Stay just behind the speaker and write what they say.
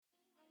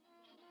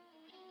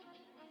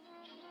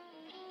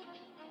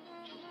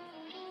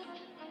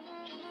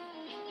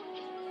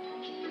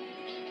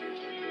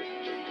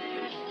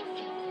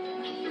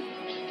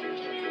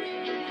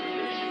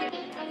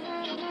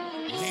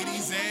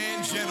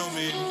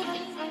building.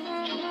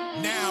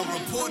 Now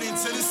reporting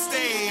to the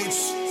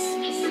stage.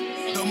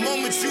 The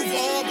moment you've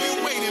all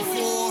been waiting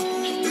for.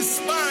 The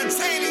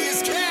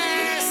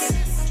Spontaneouscast.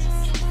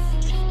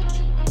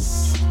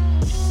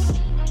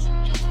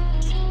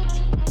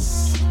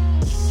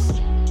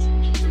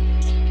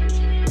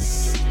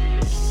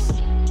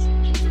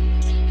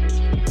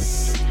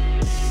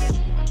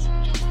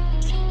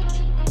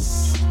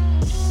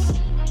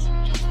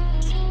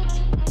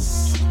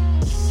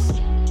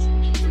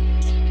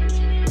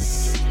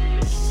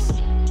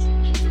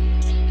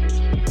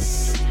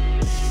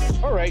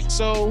 All right,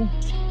 so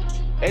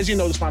as you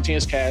know, the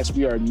Spontaneouscast,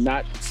 we are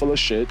not full of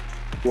shit.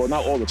 Well,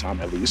 not all the time,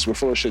 at least. We're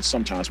full of shit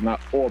sometimes, but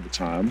not all the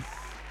time.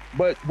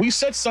 But we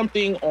said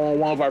something on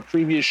one of our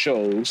previous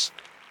shows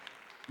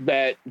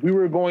that we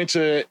were going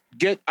to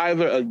get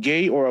either a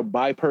gay or a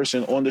bi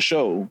person on the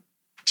show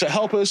to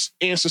help us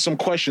answer some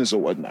questions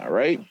or whatnot,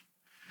 right?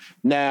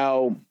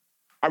 Now,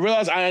 I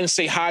realized I didn't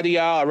say hi to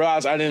y'all. I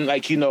realized I didn't,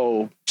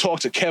 talk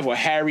to Kev or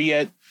Harry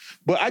yet.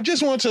 But I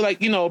just want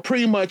to,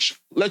 pretty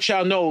much let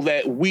y'all know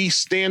that we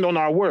stand on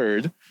our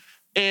word.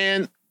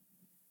 And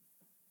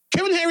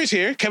Kevin Harry's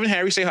here. Kevin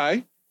Harry, say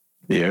hi.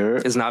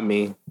 Yeah. It's not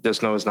me.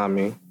 Just know it's not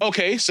me.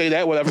 Okay, say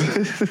that, whatever.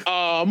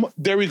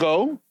 There we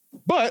go.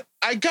 But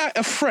I got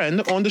a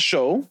friend on the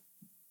show.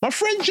 My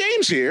friend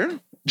James here.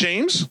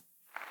 James.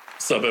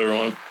 What's up,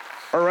 everyone?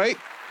 All right.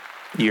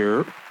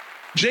 You're...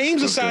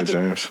 James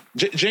decided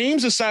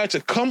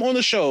to come on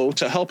the show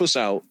to help us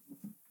out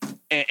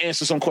and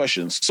answer some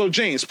questions. So,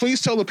 James,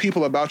 please tell the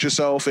people about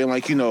yourself and,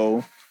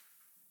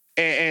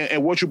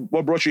 and what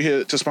brought you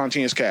here to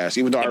Spontaneouscast,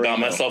 even though I already know.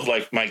 Myself,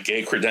 my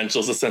gay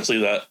credentials, essentially,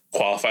 that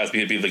qualifies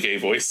me to be the gay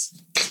voice.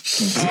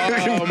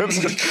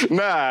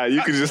 Nah,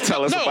 you can just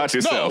tell us about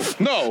yourself.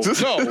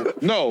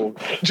 No.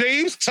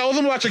 James, tell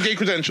them about your gay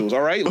credentials,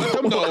 all right?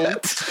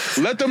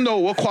 Let them know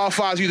what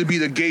qualifies you to be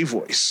the gay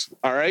voice,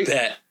 all right?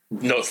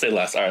 No, say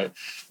less, all right.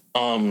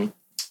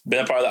 Been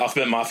a part of the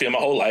Alphabet Mafia my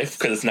whole life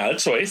because it's not a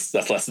choice.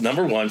 That's lesson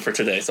number one for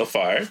today so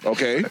far.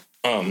 Okay.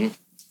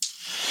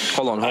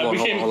 Hold on.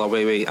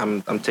 Wait.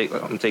 I'm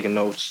taking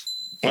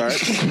notes. All right.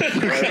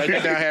 Write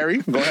it down, Harry.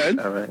 Go ahead.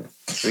 All right.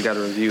 We got to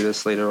review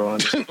this later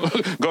on.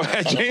 Go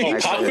ahead,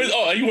 James.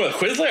 You want a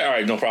quiz later? All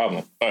right, no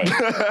problem. All right.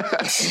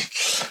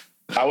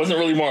 I wasn't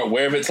really more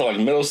aware of it till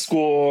middle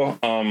school.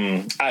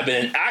 I've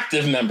been an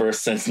active member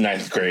since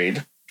 9th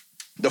grade.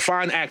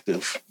 Define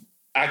active.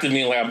 Active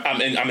meaning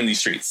I'm in these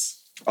streets.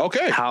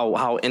 Okay.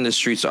 How in the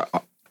streets are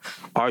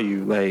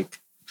you?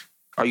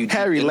 Are you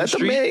Harry? Let the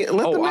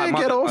man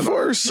get on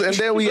first, and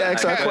then we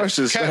ask our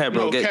questions. Go ahead,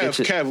 bro.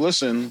 Kev,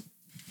 listen.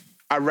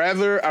 I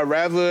rather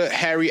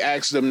Harry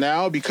ask them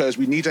now because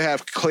we need to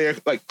have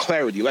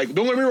clarity. Don't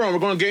get me wrong, we're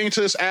going to get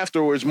into this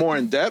afterwards more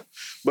in depth.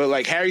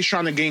 But Harry's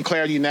trying to gain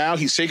clarity now.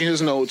 He's taking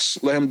his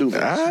notes. Let him do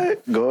this. All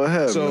right, go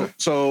ahead. So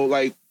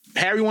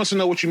Harry wants to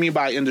know what you mean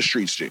by in the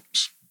streets,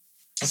 James.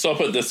 So I'll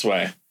put it this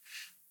way.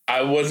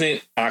 I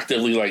wasn't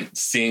actively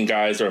seeing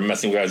guys or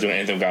messing with guys, doing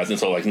anything with guys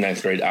until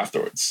 9th grade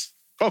afterwards.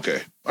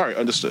 Okay. All right.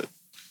 Understood.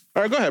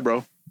 All right. Go ahead,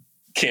 bro.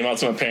 Came out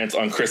to my parents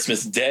on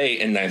Christmas Day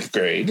in 9th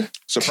grade.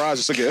 Surprise.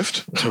 It's a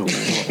gift.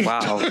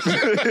 Wow.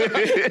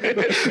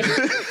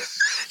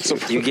 So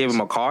you gave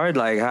him a card?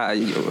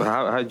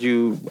 How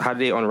did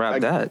they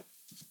unwrap that?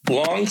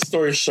 Long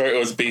story short, it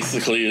was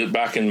basically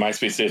back in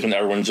MySpace days when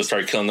everyone just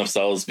started killing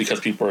themselves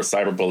because people were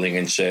cyberbullying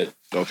and shit.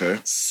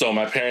 Okay. So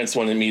my parents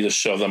wanted me to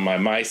show them my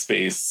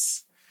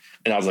MySpace.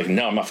 And I was like,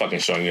 no, I'm not fucking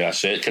showing you that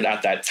shit. Because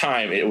at that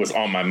time, it was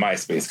on my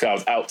MySpace. Because I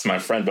was out to my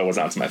friend, but I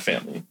wasn't out to my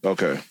family.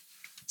 Okay.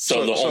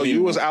 So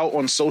you was out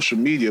on social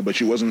media,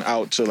 but you wasn't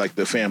out to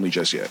the family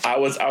just yet? I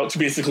was out to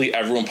basically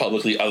everyone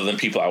publicly other than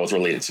people I was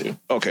related to.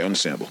 Okay,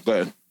 understandable. Go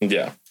ahead.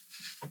 Yeah.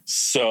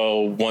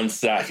 So once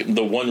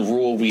the one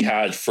rule we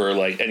had for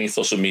any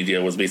social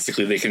media was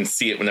basically they can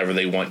see it whenever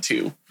they want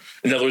to.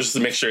 In other words, just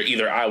to make sure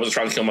either I was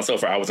trying to kill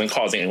myself or I wasn't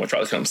causing anyone to try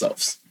to kill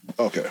themselves.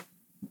 Okay.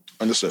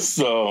 Understood.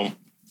 So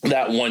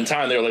that one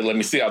time they were like, let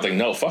me see it. I was like,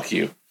 no, fuck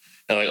you.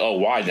 And oh,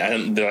 why?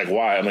 And they're like,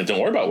 why? I'm like, don't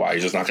worry about why.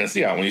 You're just not going to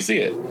see it when you see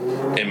it.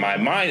 In my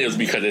mind, it was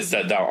because it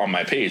said that on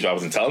my page. But I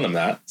wasn't telling them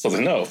that. So I was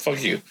like, no,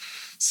 fuck you.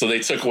 So they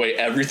took away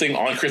everything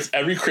on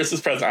every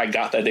Christmas present I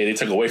got that day. They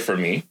took away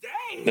from me.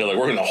 They're like,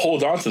 we're going to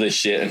hold on to this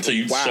shit until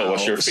you show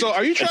us your face. So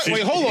are you trying?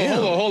 Wait, hold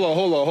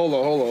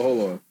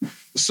on.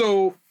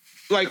 So,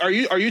 are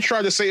you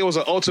trying to say it was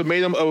an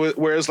ultimatum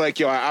where it's I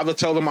either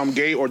tell them I'm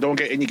gay or don't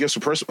get any gifts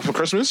for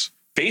Christmas?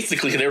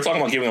 Basically, they were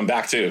talking about giving them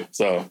back too.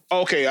 So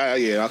okay,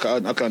 I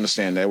can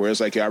understand that. Where it's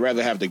I'd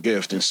rather have the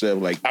gift instead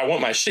of I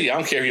want my shit. I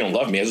don't care if you don't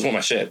love me. I just want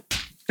my shit.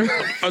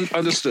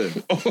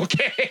 Understood.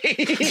 Okay.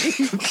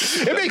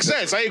 It makes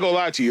sense. I ain't gonna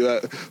lie to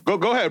you.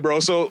 Go ahead, bro.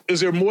 So is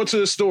there more to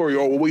the story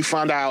or will we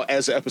find out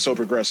as the episode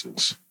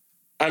progresses?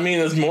 I mean,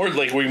 it's more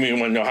we want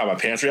to know how my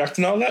parents react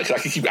and all that. Cause I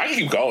can keep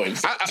going.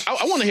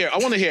 I want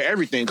to hear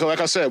everything. Cause like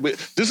I said,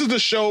 this is the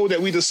show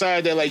that we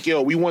decide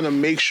that we want to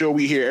make sure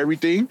we hear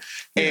everything.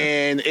 Yeah.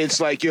 And it's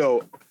get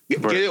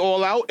it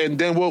all out and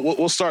then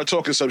we'll start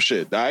talking some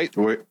shit. All right.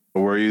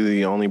 Were you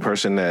the only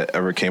person that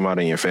ever came out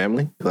in your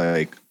family?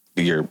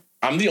 Your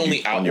I'm the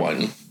only out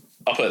one.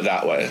 I'll put it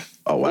that way.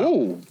 Oh, wow.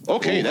 Ooh,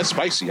 okay, that's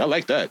spicy. I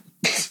like that.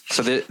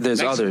 So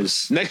there's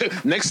others.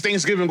 Next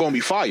Thanksgiving going to be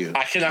fire.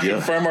 I cannot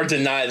confirm or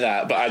deny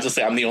that, but I just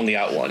say I'm the only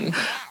out one.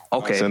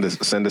 Okay. Send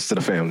this to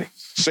the family.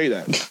 Say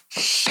that.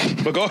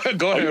 But go ahead,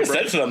 bro.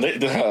 Said to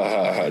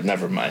them,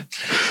 never mind.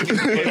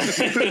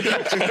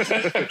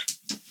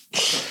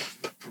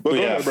 But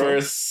yeah,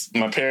 first,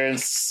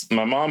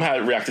 my mom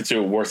had reacted to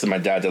it worse than my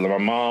dad did. Like, my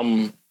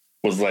mom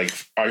was like,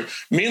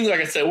 mainly,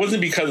 like I said, it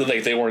wasn't because of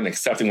like they weren't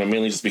accepting, but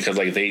mainly just because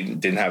like they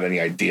didn't have any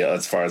idea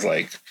as far as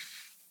like,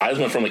 I just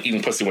went from like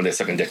eating pussy one day,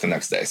 sucking dick the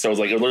next day. So it was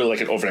like, it was literally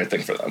like an overnight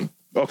thing for them.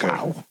 Okay.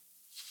 Wow.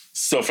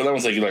 So for them,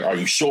 it's like, are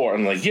you sure?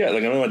 I'm like, yeah.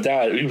 Like, I know my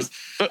dad,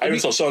 I even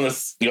told Sean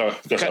this, go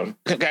Sean.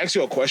 Can I ask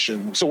you a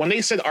question? So when they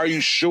said, are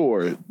you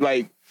sure?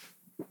 Like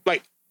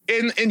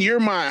in your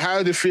mind, how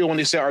did it feel when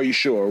they said, are you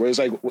sure? Where it's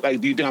like,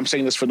 do you think I'm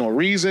saying this for no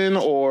reason?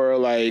 Or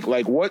like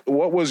what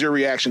was your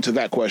reaction to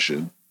that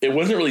question? It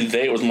wasn't really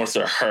it was more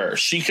so her.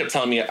 She kept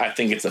telling me, I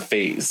think it's a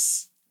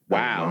phase.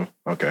 Wow.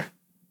 Okay.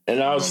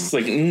 And I was just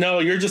like, no,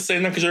 you're just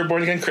saying that because you're a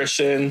born again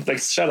Christian. Like,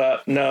 shut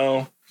up.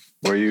 No.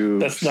 Were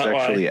you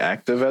sexually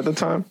active at the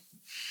time?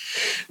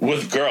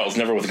 With girls,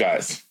 never with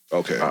guys.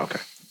 Okay. Oh, okay.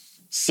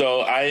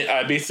 So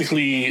I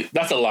basically,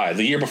 that's a lie.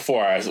 The year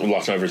before I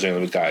lost my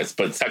virginity with guys,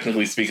 but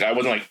technically speaking, I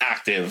wasn't like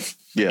active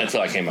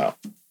until I came out.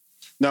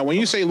 Now, when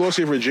you say lost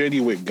your virginity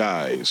with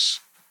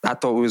guys, I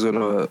thought we was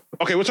gonna.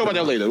 Okay, we'll talk about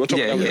that later. We'll talk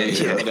about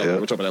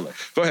that later.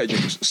 Go ahead,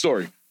 James.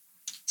 Story.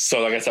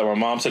 So, like I said, my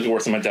mom took it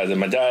worse than my dad. And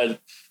my dad,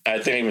 I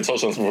think I even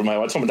told Sean before.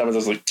 I told my dad, I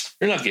was like,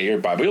 "You're not gay, you're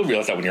bi, but you'll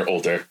realize that when you're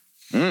older."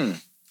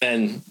 And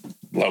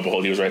lo and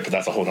behold, he was right, but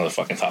that's a whole nother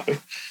fucking topic.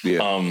 Yeah,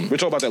 we'll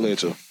talk about that later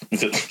too.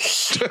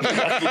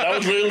 that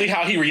was literally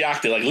how he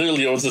reacted. Like,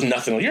 literally, it was just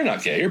nothing. Like, you're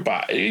not gay, you're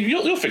bi.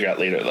 You'll figure out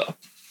later, though.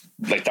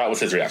 Like, that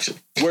was his reaction.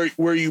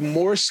 Were you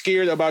more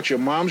scared about your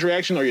mom's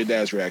reaction or your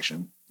dad's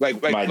reaction? Like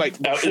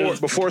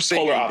before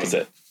saying polar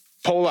opposite.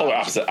 Polar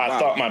opposite. I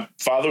thought my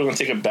father was gonna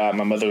take it bad,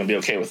 my mother was gonna be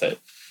okay with it,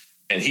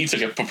 and he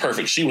took it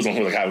perfect. She was the one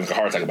who was like having a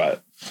heart attack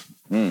about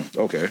it.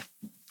 Okay,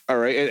 all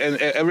right. And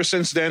ever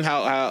since then,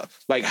 how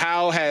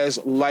has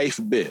life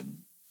been?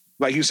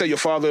 Like you said, your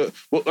father.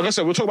 Well, like I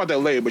said, we'll talk about that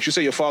later. But you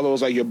said your father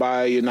was like, you're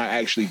bi, you're not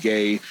actually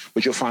gay,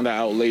 but you'll find that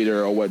out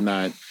later or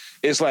whatnot.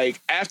 It's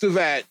like after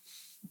that.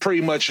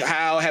 Pretty much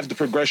how have the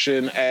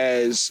progression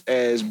as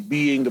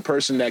being the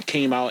person that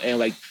came out and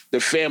like the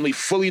family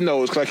fully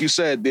knows, 'cause like you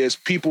said, there's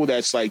people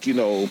that's like, they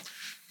don't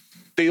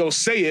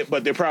say it,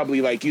 but they're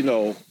probably like,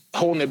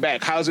 holding it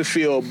back. How does it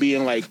feel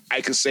being like,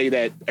 I could say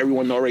that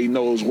everyone already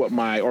knows what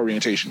my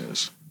orientation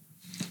is?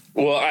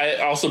 Well, I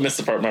also missed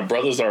the part. My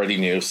brothers already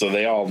knew, so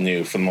they all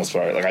knew for the most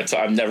part. Like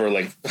I've never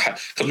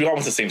because we all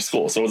went to the same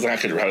school, so it wasn't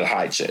like I could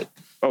hide shit.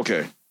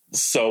 Okay.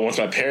 So once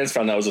my parents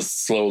found out, I was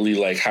just slowly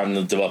like having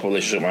to develop a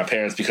relationship with my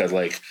parents because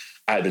like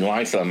I had been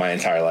lying to them my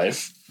entire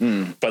life.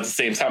 But at the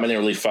same time, I didn't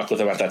really fuck with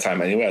them at that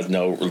time anyway, as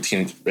no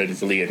routine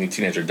really any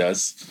teenager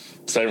does.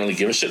 So I didn't really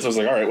give a shit. So I was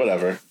like, all right,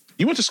 whatever.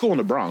 You went to school in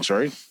the Bronx,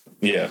 right?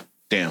 Yeah.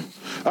 Damn.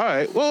 All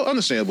right. Well,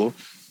 understandable.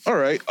 All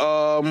right.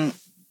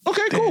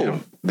 Okay,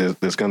 cool.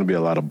 There's going to be a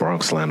lot of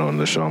Bronx slander on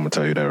the show. I'm going to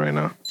tell you that right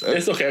now.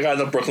 It's okay. I got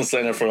enough Brooklyn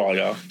slander for all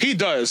y'all. He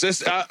does.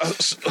 It's, all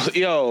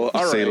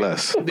right. Say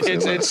less.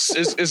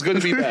 It's going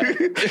to be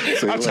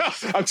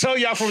bad. I'm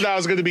telling y'all from now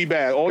it's going to be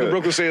bad. All the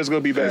Brooklyn slander is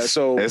going to be bad.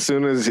 So as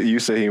soon as you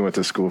say he went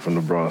to school from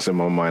the Bronx, in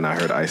my mind I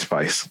heard Ice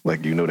Spice.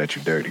 Like, you know that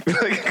you dirty.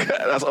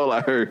 That's all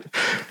I heard.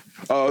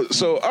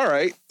 So all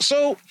right.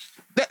 So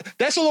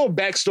that's a little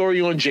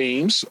backstory on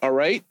James. All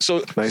right.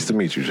 So nice to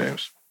meet you,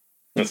 James.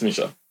 Nice to meet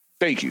you.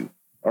 Thank you.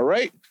 All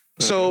right.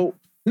 So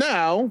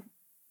now,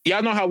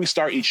 y'all know how we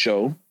start each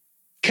show.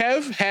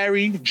 Kev,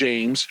 Harry,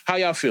 James, how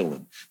y'all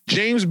feeling?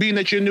 James, being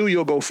that you're new,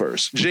 you'll go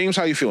first. James,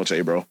 how you feeling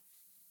today, bro?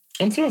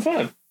 I'm feeling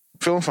fine.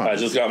 Feeling fine. I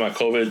just got my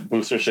COVID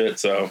booster shit,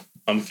 so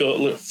I'm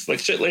feeling like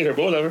shit later,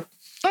 but whatever.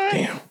 All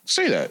right. Damn.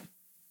 Say that.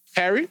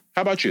 Harry,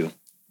 how about you?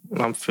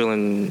 I'm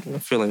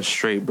feeling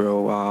straight,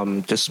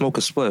 bro. Just smoke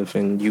a spliff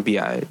and you be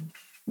all right.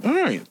 All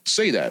right.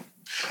 Say that.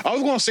 I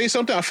was going to say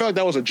something. I felt like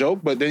that was a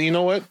joke, but then you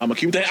know what? I'm going to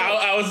keep it to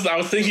myself. I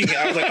was thinking,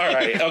 I was like, all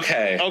right,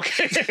 okay.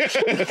 Okay.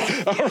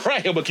 All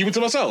right, I'm going to keep it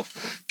to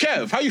myself.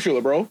 Kev, how you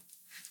feeling, bro?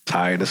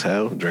 Tired as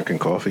hell, drinking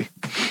coffee.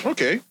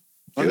 Okay.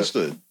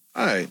 Understood. Yep.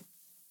 All right.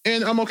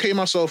 And I'm okay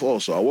myself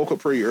also. I woke up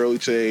pretty early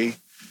today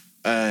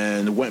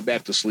and went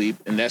back to sleep,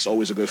 and that's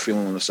always a good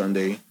feeling on a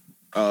Sunday.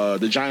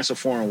 The Giants are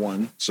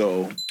 4-1,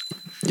 so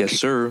yes,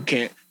 sir.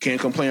 Can't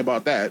complain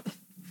about that.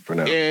 For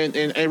now.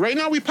 And right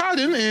now we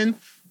potting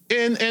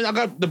and I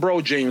got the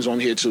bro James on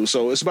here too,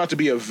 so it's about to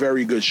be a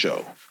very good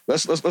show.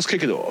 Let's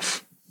kick it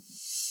off.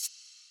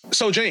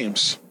 So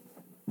James,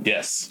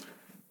 yes,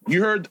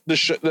 you heard the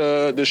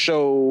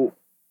show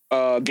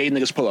Gay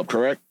Niggas Pull Up,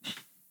 correct?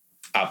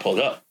 I pulled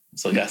up,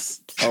 so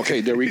yes.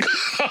 Okay, there we go.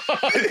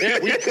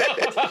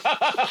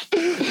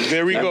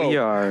 There we go. We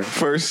are.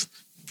 First,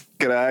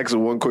 can I ask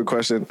one quick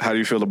question? How do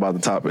you feel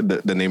about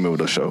the name of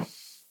the show?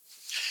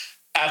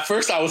 At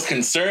first, I was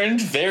concerned,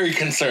 very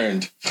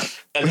concerned,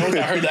 And then once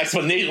I heard the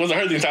explanation, once I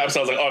heard the entire episode,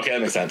 I was like, okay,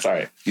 that makes sense. All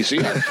right. You see,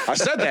 I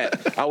said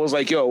that. I was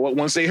like, yo,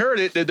 once they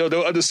heard it,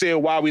 they'll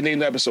understand why we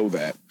named the episode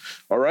that.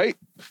 All right.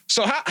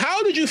 So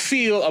how did you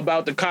feel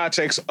about the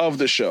context of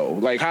the show?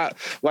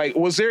 Like,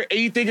 was there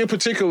anything in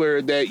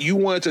particular that you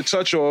wanted to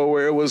touch on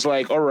where it was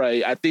like, all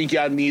right, I think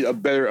y'all need a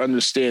better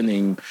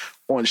understanding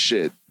on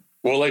shit?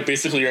 Well, like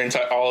basically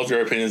all of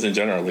your opinions in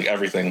general, like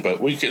everything,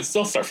 but we could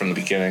still start from the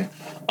beginning.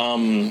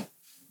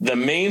 The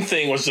main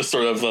thing was just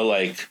sort of the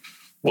like,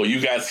 well,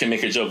 you guys can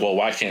make a joke. Well,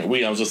 why can't we?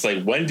 And I was just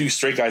like, when do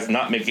straight guys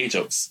not make gay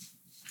jokes?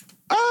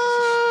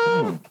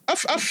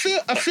 I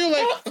feel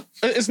like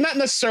it's not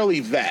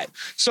necessarily that.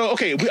 So,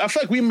 okay, I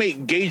feel like we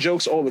make gay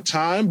jokes all the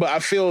time, but I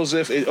feel as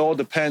if it all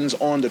depends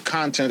on the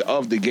content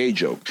of the gay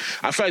joke.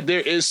 I feel like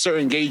there is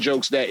certain gay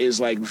jokes that is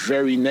like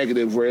very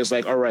negative, where it's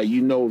like, all right,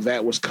 you know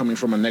that was coming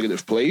from a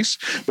negative place.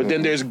 But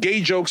then there's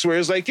gay jokes where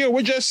it's like, yeah,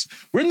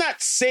 we're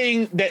not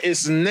saying that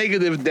it's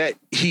negative that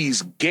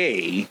he's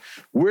gay.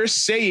 We're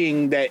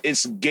saying that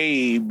it's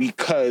gay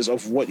because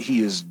of what he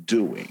is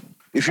doing.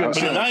 If you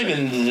but not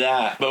even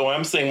that. But what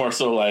I'm saying more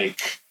so like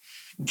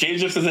gay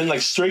jokes is in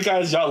like straight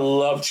guys, y'all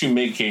love to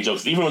make gay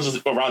jokes, even when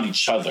just around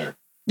each other.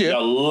 Yeah.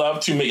 Y'all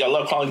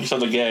love calling each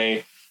other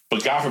gay,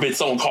 but God forbid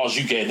someone calls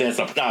you gay, then it's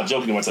not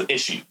joking anymore, it's an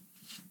issue.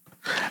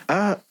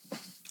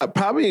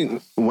 Probably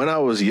when I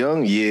was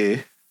young,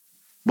 yeah.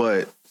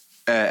 But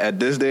at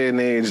this day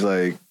and age,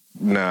 like,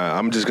 nah,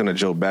 I'm just gonna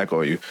joke back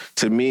on you.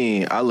 To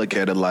me, I look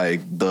at it like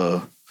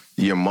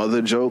your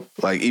mother joke.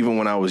 Like, even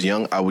when I was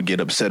young, I would get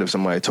upset if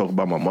somebody talked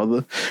about my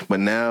mother. But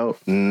now,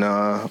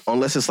 nah,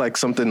 unless it's like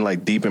something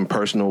like deep and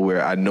personal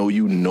where I know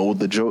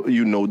the joke,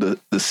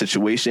 the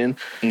situation,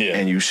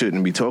 and you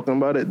shouldn't be talking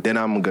about it, then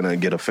I'm gonna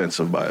get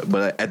offensive by it.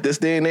 But at this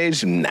day and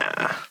age,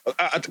 nah.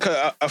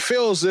 I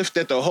feel as if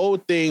that the whole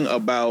thing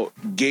about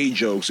gay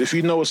jokes, if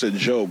you know it's a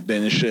joke,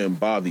 then it shouldn't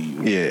bother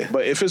you. Yeah.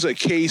 But if it's a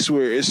case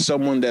where it's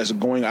someone that's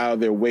going out of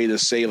their way to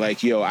say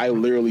like, yo, I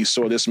literally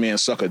saw this man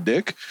suck a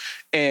dick,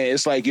 and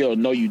it's like, yo,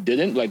 no, you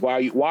didn't. Like,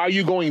 why are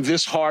you going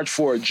this hard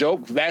for a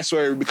joke? That's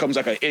where it becomes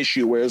like an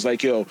issue where it's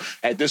like, yo,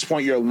 at this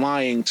point you're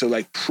lying to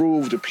like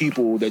prove to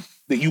people that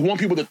you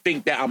want people to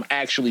think that I'm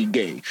actually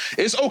gay.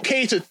 It's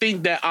okay to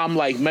think that I'm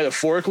like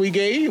metaphorically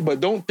gay, but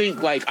don't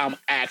think like I'm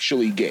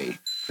actually gay.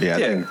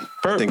 Yeah,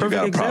 I think you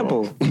got a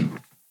problem.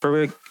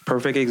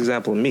 Perfect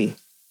example, me.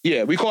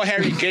 Yeah, we call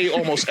Harry gay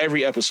almost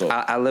every episode.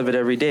 I live it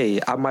every day.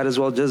 I might as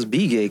well just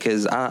be gay,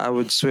 because I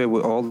would swear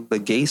with all the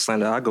gay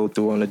slander I go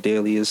through on a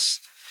daily, it's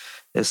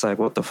like,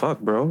 what the fuck,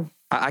 bro?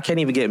 I can't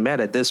even get mad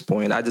at this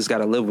point. I just got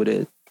to live with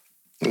it.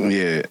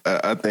 Yeah,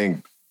 I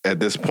think at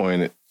this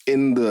point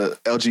in the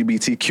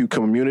LGBTQ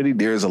community,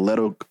 there's a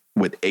letter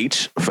with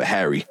H for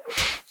Harry,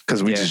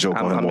 because we just joke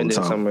on him all the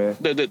time.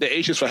 The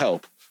H is for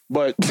help.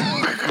 But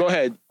go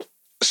ahead.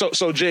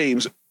 So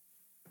James,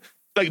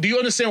 like, do you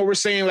understand what we're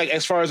saying, like,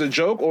 as far as a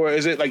joke, or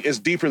is it like it's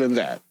deeper than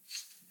that?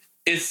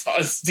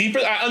 It's deeper.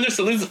 I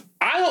understand.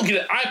 I don't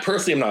get it. I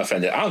personally am not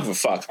offended. I don't give a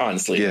fuck,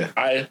 honestly.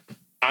 Yeah.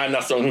 I'm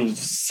not someone who's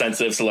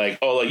sensitive to like,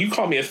 oh, like, you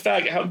call me a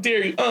faggot, how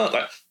dare you?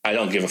 Like, I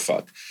don't give a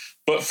fuck.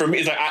 But for me,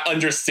 it's like, I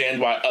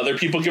understand why other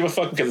people give a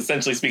fuck, because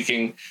essentially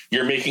speaking,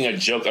 you're making a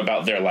joke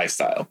about their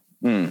lifestyle.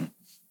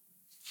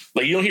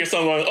 Like, you don't hear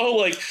someone going, oh,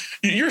 like,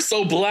 you're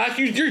so black,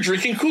 you're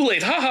drinking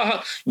Kool-Aid, ha ha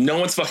ha. No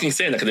one's fucking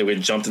saying that, because they would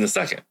have jumped in a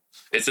second.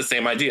 It's the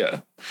same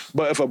idea.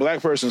 But if a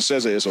black person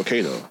says it, it's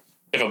okay, though.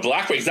 If a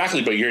black,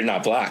 exactly, but you're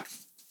not black.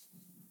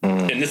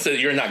 And this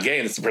is, you're not gay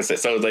in this person.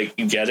 So, like,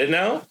 you get it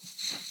now?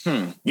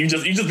 You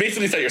just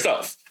basically said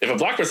yourself. If a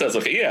black person says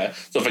okay, yeah.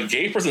 So if a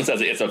gay person says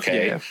it, it's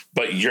okay,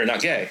 but you're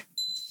not gay.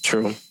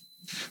 True.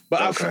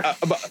 But okay.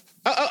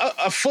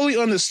 I fully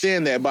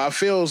understand that, but I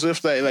feel as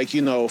if that, like,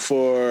 you know,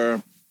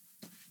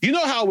 you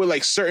know how with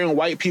like certain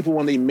white people,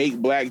 when they make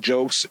black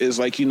jokes, is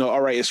like, you know,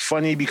 all right, it's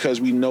funny because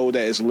we know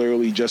that it's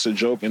literally just a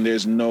joke and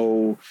there's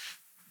no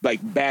like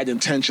bad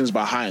intentions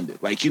behind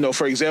it. Like, you know,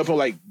 for example,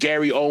 like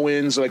Gary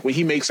Owens, like when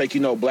he makes like,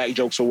 you know, black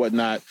jokes or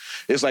whatnot,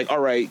 it's like,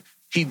 all right,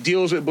 he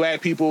deals with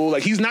black people.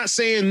 Like, he's not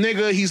saying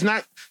nigga, he's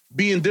not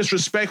being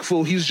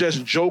disrespectful. He's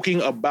just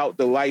joking about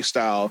the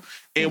lifestyle,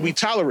 and we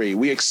tolerate,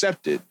 we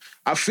accept it.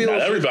 I feel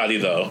not everybody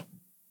though.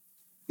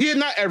 Yeah,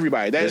 not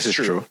everybody. That is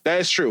true. That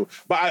is true.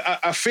 But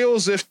I feel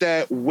as if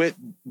that with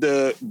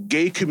the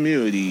gay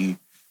community,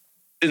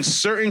 in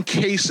certain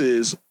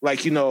cases,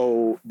 like, you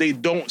know, they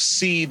don't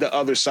see the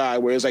other side,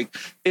 where it's like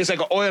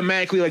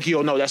automatically like,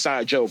 yo, no, that's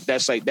not a joke.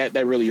 That's like,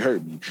 that really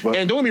hurt me. But,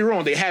 and don't get me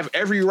wrong, they have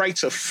every right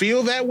to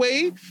feel that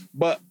way.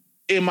 But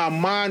in my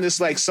mind, it's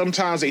like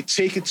sometimes they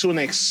take it to an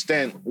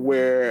extent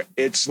where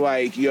it's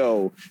like,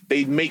 yo,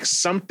 they make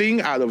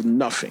something out of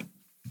nothing.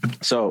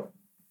 So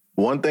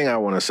one thing I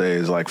want to say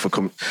is like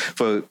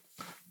for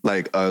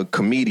like a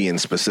comedian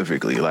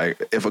specifically,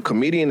 like if a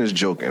comedian is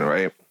joking,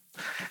 right?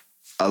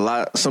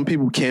 Some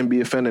people can be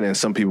offended and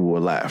some people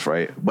will laugh,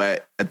 right?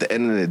 But at the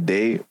end of the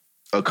day,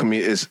 a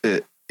comedian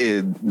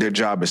their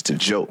job is to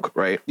joke,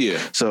 right? Yeah.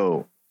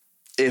 So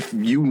if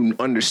you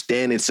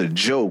understand it's a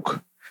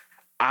joke,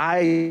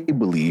 I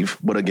believe,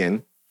 but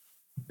again,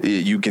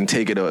 You can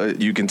take it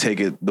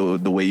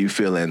the way you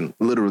feel and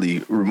literally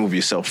remove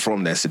yourself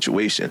from that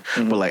situation.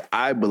 But like,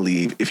 I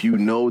believe if you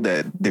know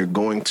that they're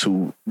going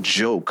to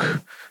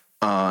joke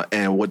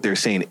and what they're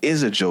saying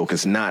is a joke,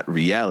 it's not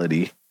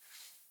reality,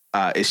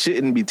 it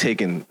shouldn't be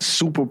taken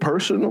super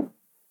personal.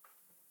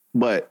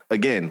 But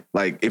again,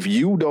 like, if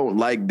you don't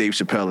like Dave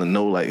Chappelle and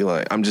know,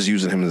 like I'm just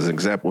using him as an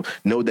example,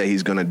 know that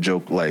he's gonna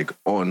joke like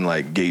on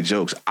like gay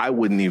jokes, I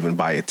wouldn't even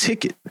buy a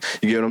ticket.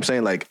 You get what I'm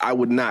saying? Like, I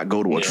would not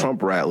go to a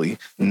Trump rally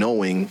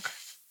knowing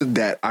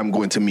that I'm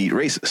going to meet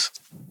racists.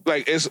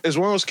 Like, it's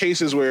one of those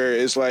cases where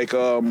it's like,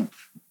 you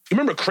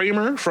remember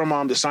Kramer from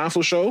the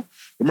Seinfeld show?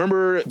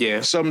 Remember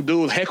some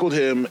dude heckled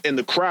him in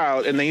the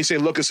crowd, and then he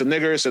said, "Look, it's a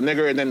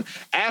nigger," and then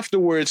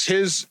afterwards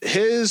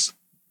his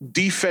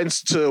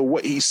defense to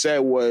what he said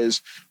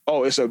was,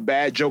 "Oh, it's a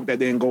bad joke that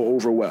didn't go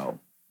over well."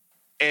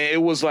 And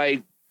it was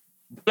like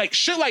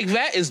shit like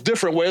that is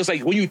different, where it's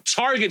like when you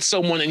target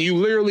someone and you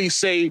literally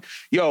say,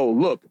 "Yo,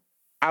 look,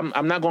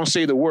 I'm not gonna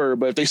say the word,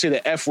 but if they say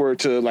the F word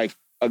to like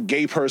a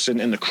gay person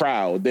in the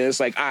crowd, then it's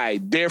like, all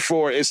right,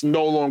 therefore it's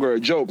no longer a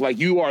joke." Like,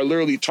 you are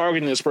literally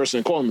targeting this person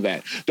and calling them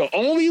that. The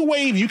only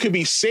way you could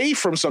be safe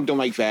from something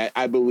like that,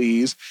 I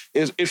believe,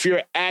 is if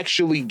you're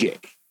actually gay.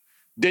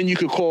 Then you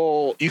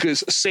could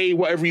say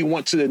whatever you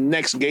want to the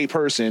next gay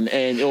person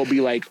and it'll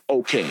be like,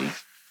 okay.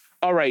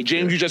 All right,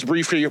 James, you just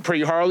breathed for your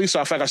pretty Harley,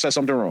 so I feel like I said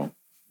something wrong.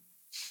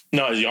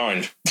 No, it's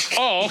yawned.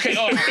 Oh, okay.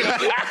 Oh.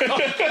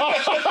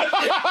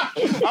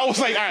 I was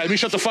like, all right, let me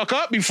shut the fuck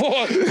up before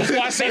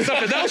I say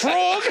something else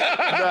wrong.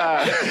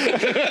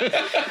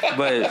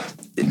 But,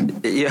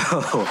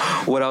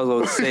 what I was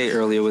going to say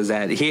earlier was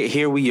that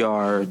here we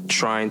are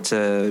trying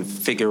to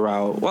figure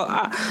out, well,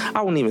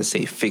 I won't even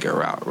say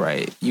figure out,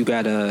 right? You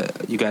got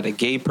a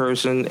gay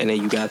person, and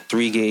then you got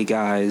three gay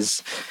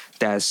guys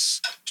that's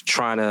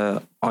trying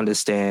to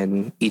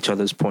understand each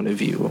other's point of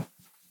view.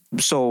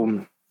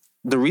 So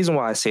the reason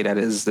why I say that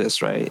is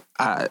this, right?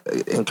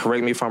 And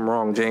correct me if I'm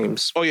wrong,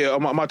 James. Oh yeah,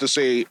 I'm about to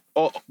say.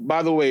 Oh,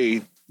 by the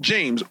way,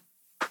 James,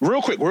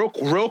 real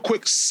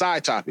quick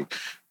side topic.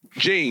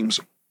 James,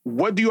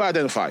 what do you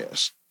identify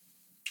as?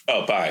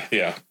 Oh, bi.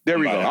 Yeah. There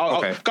we go.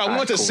 Okay. I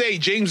wanted to say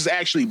James is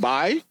actually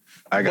bi.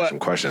 I got some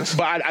questions,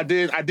 but I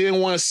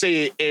didn't want to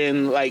say it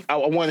in like, I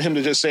wanted him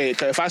to just say it.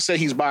 Cause if I said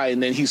he's bi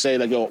and then he say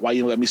like, "Yo, why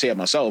you don't let me say it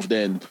myself?"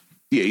 Then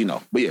yeah,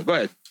 But yeah, go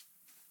ahead.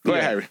 Go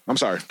ahead, Harry. I'm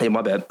sorry. Hey,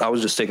 my bad. I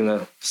was just taking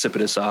a sip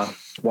of this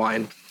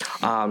wine.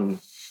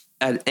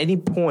 At any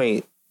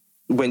point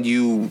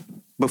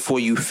before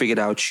you figured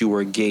out you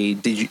were gay,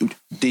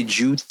 did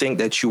you think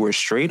that you were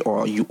straight,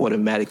 or you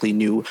automatically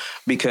knew?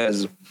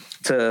 Because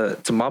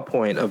to my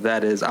point of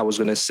that is, I was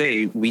going to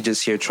say, we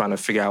just here trying to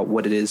figure out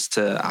what it is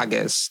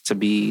to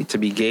be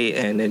gay,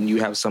 and then you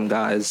have some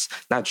guys,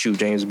 not you,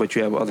 James, but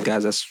you have other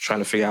guys that's trying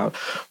to figure out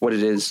what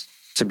it is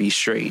to be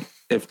straight.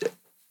 If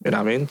you know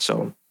what I mean,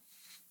 so.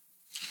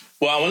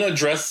 Well, I want to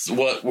address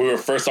what we were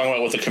first talking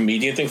about with the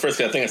comedian thing first,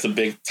 because I think that's a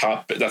big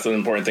topic. That's an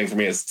important thing for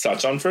me to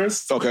touch on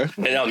first. Okay.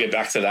 And I'll get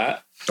back to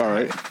that. All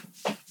right.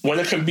 When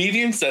a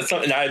comedian says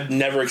something, and I've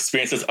never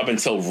experienced this up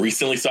until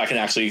recently, so I can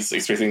actually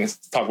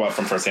talk about it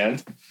from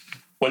firsthand.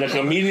 When a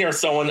comedian or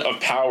someone of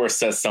power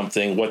says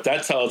something, what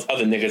that tells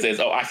other niggas is,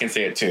 oh, I can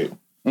say it too.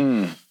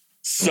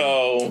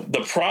 So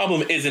the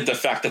problem isn't the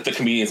fact that the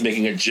comedian is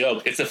making a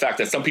joke. It's the fact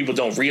that some people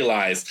don't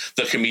realize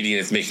the comedian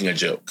is making a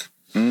joke.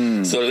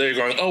 So they're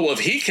going, oh, well, if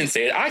he can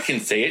say it, I can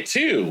say it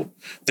too.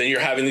 Then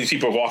you're having these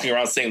people walking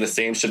around saying the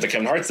same shit that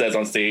Kevin Hart says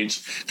on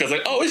stage. Because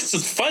like, oh, it's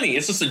just funny.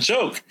 It's just a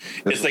joke.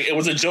 It's like, it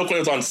was a joke when it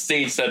was on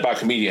stage said by a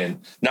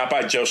comedian, not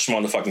by Joe Schmo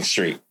on the fucking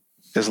street.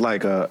 It's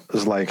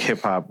like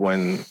hip hop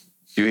when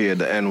you hear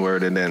the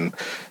N-word and then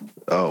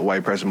a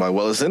white person like,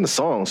 well, it's in the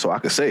song, so I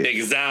could say it.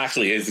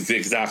 Exactly.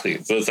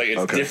 Exactly. So it's like,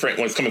 it's different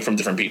when it's coming from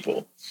different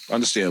people.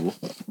 Understandable.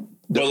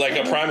 But like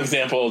a prime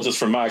example, just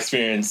from my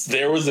experience,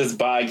 there was this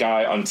bi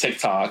guy on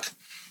TikTok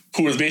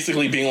who was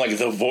basically being like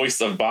the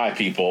voice of bi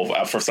people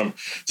for some,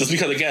 just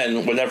because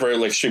again, whenever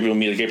like straight people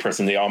meet a gay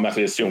person, they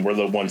automatically assume we're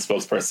the one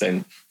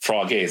spokesperson for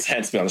all gays,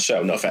 hence me on the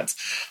show. No offense.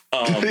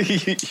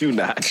 You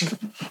not.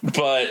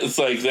 But it's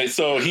like,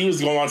 so he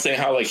was going on saying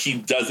how like he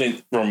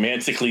doesn't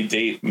romantically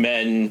date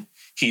men.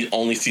 He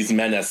only sees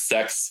men as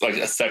sex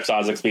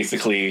objects,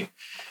 basically.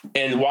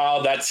 And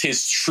while that's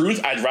his truth,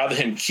 I'd rather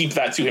him keep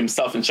that to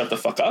himself and shut the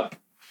fuck up.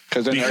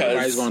 Because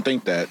everybody's going to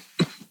think that.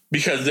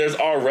 Because there's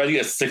already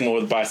a stigma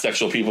with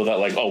bisexual people that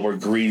like, oh, we're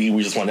greedy.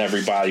 We just want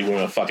everybody. We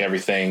want to fuck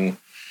everything.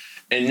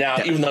 And now,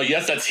 even though,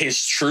 yes, that's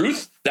his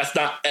truth, that's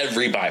not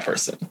every bi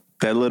person.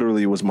 That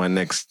literally was my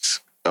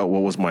next, what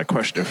was my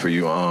question for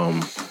you?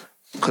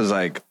 Because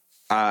like,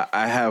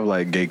 I have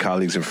like gay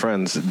colleagues and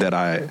friends that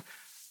I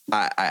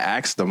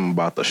asked them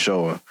about the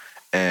show,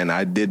 and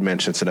I did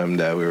mention to them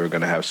that we were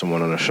going to have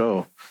someone on the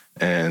show,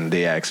 and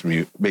they asked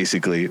me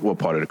basically what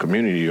part of the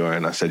community you are,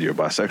 and I said, you're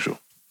bisexual.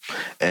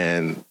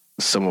 And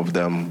some of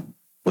them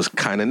was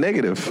kind of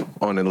negative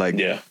on it, like,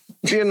 yeah,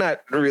 you're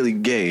not really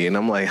gay. And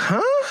I'm like,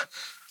 huh?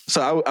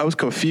 So I was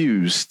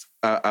confused.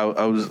 I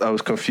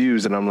was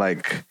confused, and I'm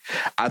like,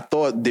 I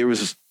thought there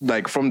was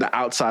like, from the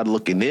outside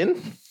looking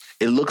in,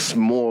 it looks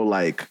more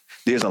like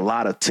there's a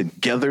lot of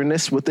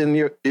togetherness within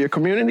your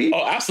community.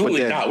 Oh,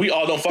 absolutely not. We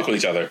all don't fuck with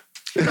each other.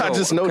 I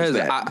just noticed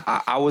that.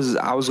 I was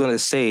gonna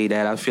say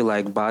that I feel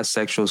like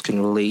bisexuals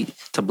can relate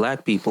to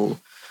black people.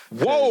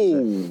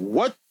 Whoa!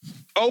 What?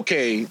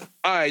 Okay.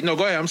 All right. No,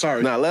 go ahead. I'm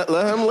sorry. Nah, let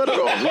him let it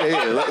go.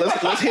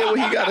 Let's hear what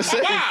he got to say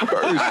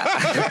first.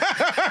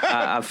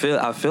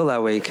 I feel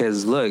that way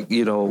because look,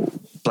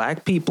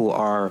 black people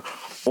are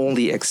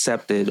only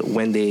accepted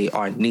when they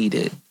are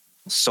needed.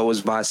 So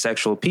is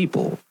bisexual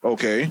people.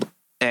 Okay.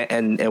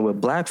 And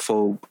with black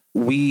folk,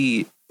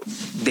 you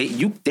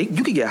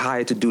could get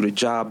hired to do the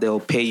job. They'll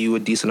pay you a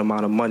decent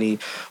amount of money,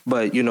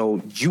 but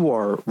you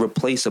are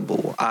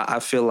replaceable. I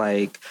feel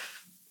like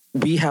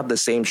we have the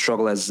same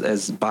struggle as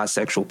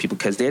bisexual people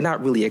because they're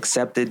not really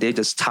accepted. They're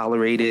just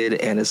tolerated,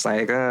 and it's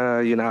like,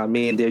 you know what I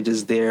mean? They're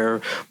just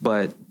there.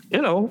 But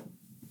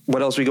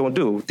what else we gonna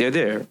do? They're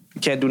there.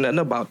 You can't do nothing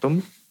about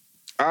them.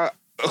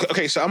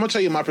 Okay, so I'm gonna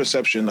tell you my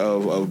perception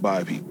of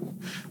bi people.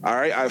 All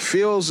right, I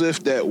feel as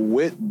if that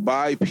with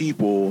bi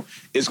people,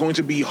 it's going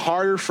to be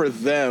harder for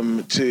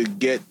them to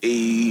get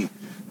a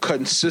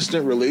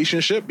consistent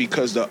relationship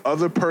because the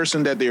other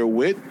person that they're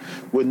with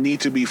would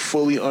need to be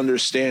fully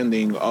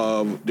understanding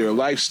of their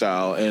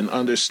lifestyle and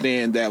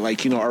understand that,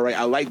 like, all right,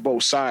 I like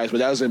both sides, but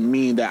that doesn't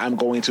mean that I'm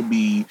going to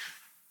be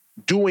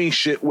doing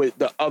shit with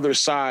the other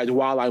side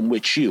while I'm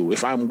with you.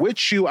 If I'm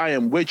with you, I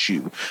am with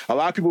you. A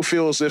lot of people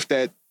feel as if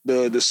that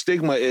the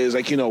stigma is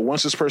like,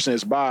 once this person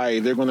is bi,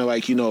 they're going to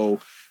like,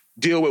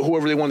 deal with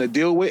whoever they want to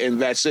deal with,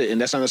 and that's it. And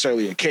that's not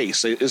necessarily the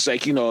case. It's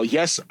like,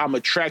 yes, I'm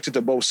attracted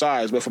to both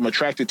sides, but if I'm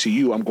attracted to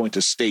you, I'm going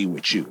to stay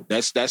with you.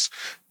 It's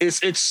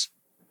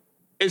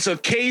a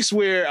case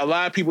where a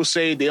lot of people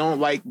say they don't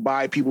like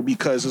bi people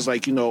because it's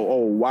like,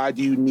 why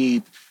do you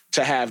need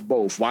to have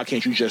both? Why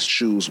can't you just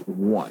choose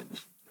one?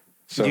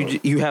 So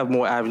you have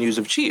more avenues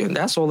of cheating.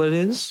 That's all it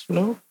is,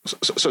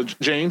 So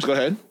James, go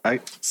ahead.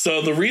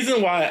 So the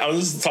reason why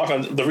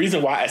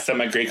I said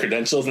my gay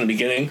credentials in the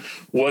beginning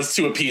was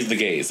to appease the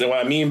gays, and what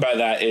I mean by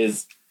that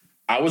is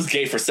I was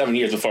gay for 7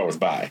 years before I was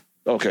bi.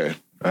 Okay.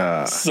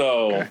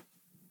 Okay.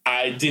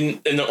 I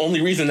didn't, and the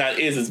only reason that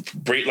is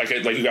great, like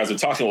you guys were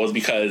talking, was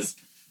because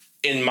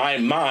in my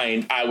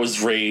mind I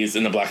was raised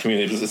in the black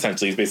community.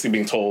 Essentially, basically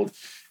being told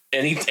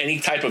any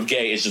type of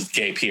gay is just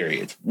gay.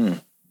 Period.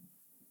 Mm.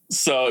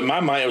 So in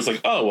my mind, it was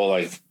like, oh, well,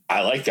 like, I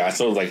like guys.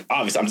 So, like,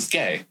 obviously, I'm just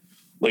gay.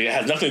 Like, it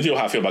has nothing to do with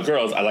how I feel about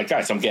girls. I like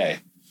guys, so I'm gay.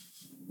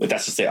 Like,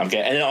 that's just it. I'm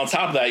gay. And then on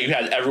top of that, you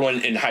had everyone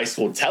in high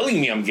school telling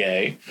me I'm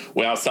gay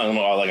when I was telling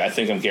them, oh, like, I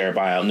think I'm gay or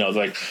bi. I don't know.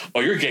 They're like, oh,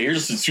 you're gay. You're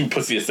just too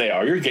pussy to say.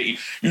 Oh, you're gay.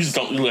 You just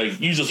don't,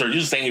 like, you're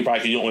just saying you're bi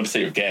because you don't want to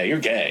say you're gay. You're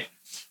gay.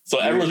 So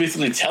everyone's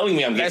basically telling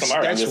me I'm gay. So I'm all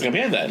right, I'm just going to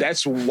be in that.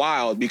 That's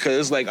wild because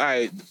it's like, all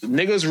right,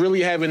 niggas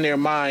really have in their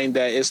mind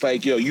that it's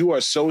like, yo, you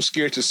are so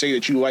scared to say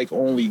that you like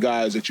only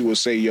guys that you will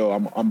say, yo,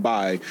 I'm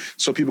bi,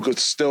 so people could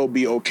still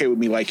be okay with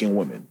me liking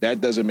women.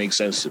 That doesn't make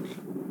sense to me.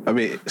 I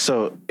mean,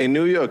 so in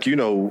New York,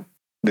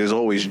 there's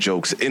always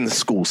jokes in the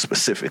school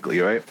specifically,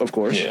 right? Of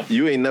course. Yeah.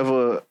 You ain't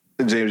never,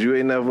 James,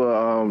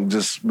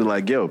 just be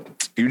like, yo,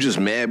 you just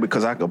mad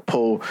because I could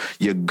pull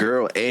your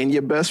girl and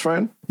your best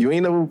friend? You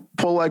ain't never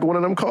pull like one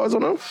of them cards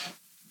on them?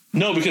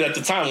 No, because at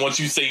the time, once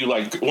you say you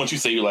like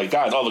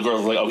guys, all the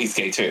girls are like, oh, he's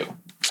gay too.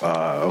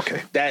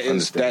 Okay. That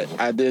is that.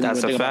 I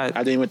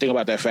didn't even think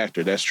about that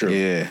factor. That's true.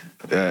 Yeah.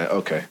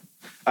 Okay.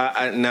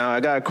 Now I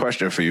got a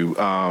question for you.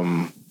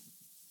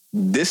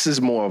 This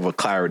is more of a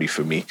clarity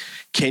for me.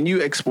 Can you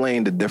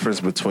explain the difference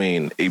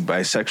between a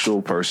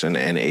bisexual person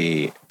and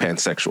a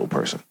pansexual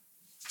person?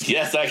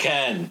 Yes, I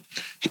can.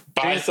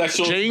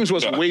 Bisexual. James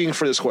was waiting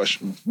for this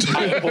question.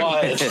 I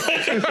was.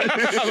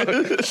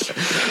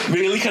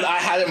 Mainly because I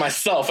had it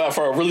myself.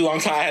 For a really long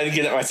time, I hadn't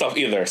get it myself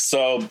either.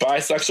 So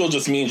bisexual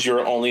just means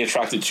you're only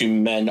attracted to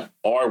men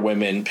or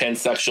women.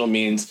 Pansexual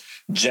means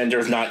gender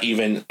is not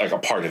even like a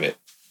part of it.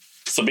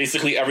 So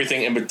basically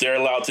everything, they're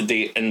allowed to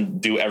date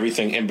and do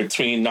everything in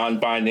between,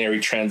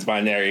 non-binary,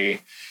 trans-binary,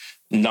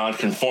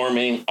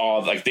 non-conforming,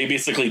 all like they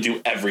basically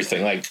do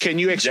everything. Like, can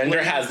you explain?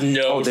 Gender has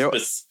no.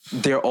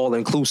 They're all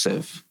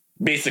inclusive.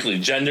 Basically,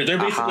 gender. They're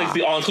basically like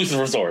the all-inclusive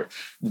resort.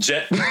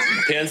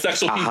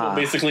 Pansexual people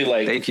basically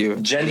like. Thank you.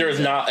 Gender is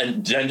not,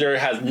 and gender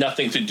has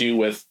nothing to do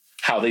with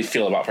how they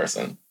feel about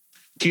person.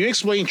 Can you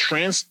explain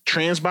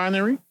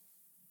trans-binary?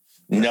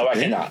 No, I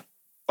cannot.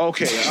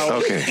 Okay.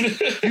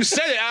 You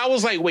said it. I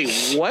was like, wait,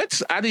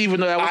 what? I didn't even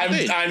know that was a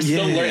thing. I'm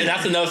still learning. And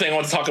that's another thing I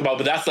want to talk about,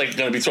 but that's like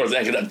going to be towards the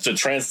end. The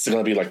trans is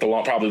going to be like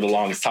probably the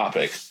longest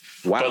topic.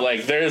 Wow. But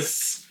like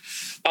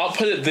I'll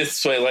put it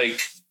this way,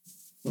 like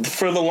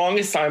for the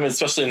longest time,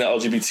 especially in the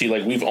LGBT,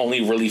 like we've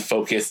only really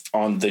focused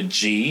on the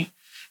G.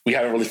 We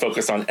haven't really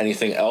focused on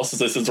anything else. So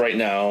this is right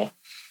now.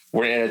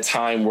 We're in a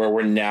time where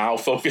we're now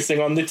focusing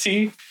on the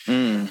T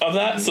of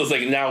that. So it's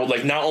like now,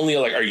 like not only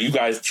like are you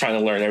guys trying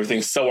to learn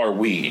everything, so are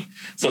we.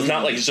 So it's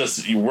not like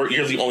just you're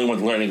the only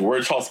one learning.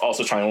 We're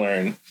also trying to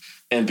learn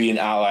and be an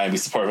ally and be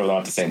supportive of them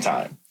at the same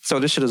time. So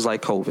this shit is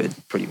like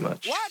COVID, pretty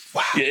much. What?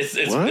 Wow. Yeah,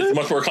 it's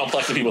much more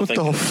complex than people think.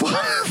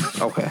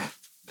 Okay.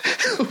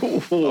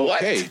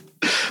 Okay.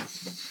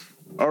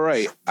 All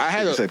right.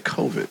 I said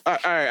COVID. All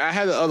right. I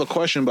had another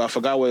question, but I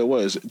forgot what it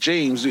was.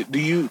 James,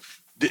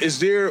 is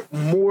there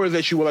more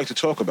that you would like to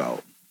talk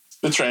about?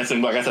 The trans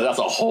thing, like I said, that's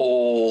a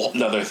whole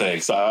other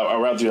thing. So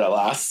I'd rather do that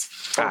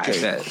last.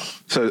 Okay.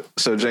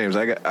 So James,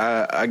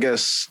 I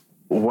guess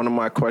one of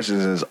my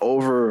questions is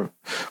over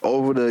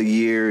the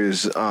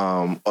years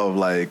of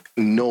like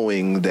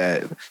knowing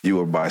that you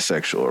were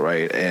bisexual,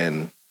 right?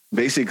 And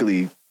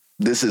basically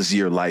this is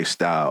your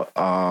lifestyle.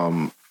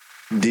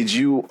 Did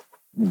you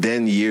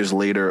then years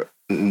later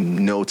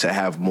know to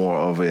have more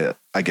of a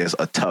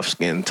tough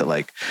skin to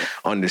like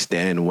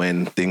understand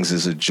when things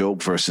is a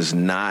joke versus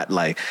not,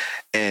 like,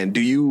 and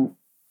do you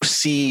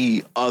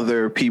see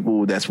other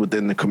people that's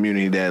within the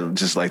community that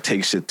just like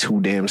take shit too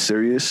damn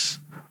serious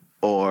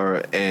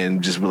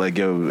and just be like,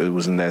 yo, it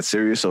wasn't that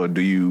serious? Or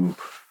do you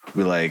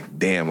be like,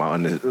 damn, I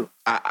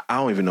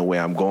don't even know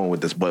where I'm going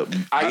with this, but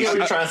I get what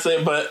you're trying to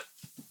say, but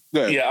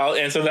yeah, I'll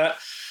answer that.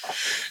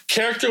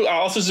 Character,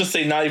 I'll also just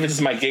say not even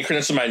just my gay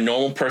credentials, my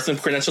normal person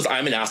credentials,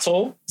 I'm an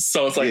asshole.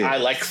 So it's like, I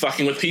like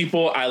fucking with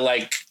people.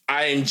 I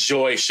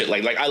enjoy shit.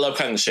 Like I love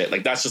kind of shit.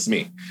 Like that's just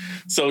me.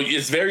 So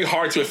it's very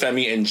hard to offend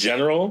me in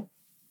general.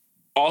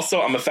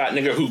 Also, I'm a fat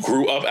nigga who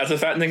grew up as a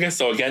fat nigga.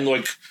 So again,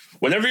 like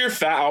whenever you're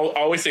fat, I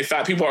always say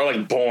fat people are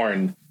like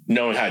born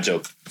knowing how to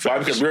joke. Why?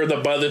 Because we're the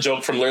butt of the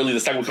joke from literally the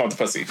second we come out the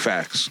pussy.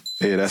 Facts.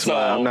 Yeah, that's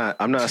why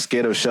I'm not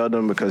scared of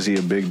Sheldon because he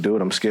a big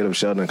dude. I'm scared of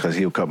Sheldon because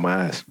he'll cut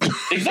my ass.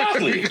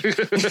 Exactly.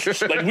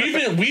 Like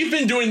we've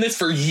been doing this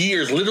for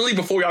years. Literally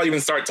before y'all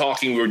even start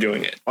talking, we were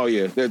doing it. Oh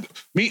yeah.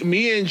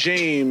 Me and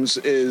James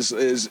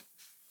is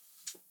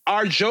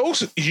our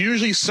jokes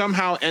usually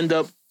somehow end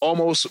up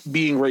almost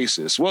being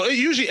racist. Well, it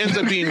usually ends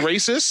up being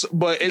racist,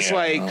 but it's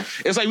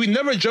like we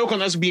never joke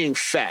on us being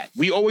fat.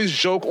 We always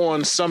joke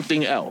on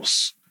something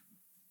else.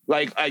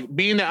 Like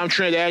being that I'm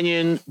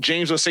Trinidadian,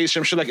 James will say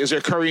some shit like, "Is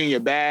there curry in your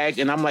bag?"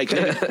 And I'm like,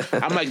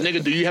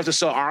 nigga, do you have to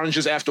sell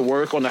oranges after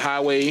work on the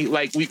highway?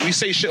 Like we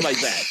say shit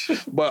like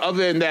that. But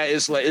other than that,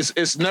 it's like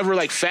it's never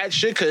like fat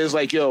shit because it's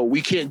like, yo,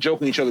 we can't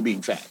joke on each other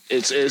being fat.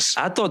 It's.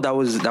 I thought that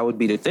would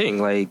be the thing.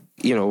 Like,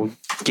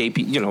 gay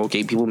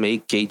people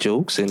make gay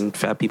jokes and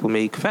fat people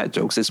make fat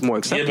jokes. It's more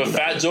acceptable. Yeah, but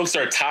fat jokes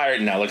are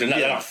tired now. Like they're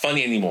not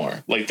funny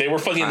anymore. Like they were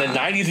funny in the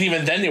 90s, and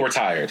even then they were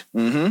tired.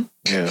 Mm-hmm.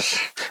 Yeah.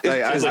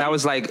 That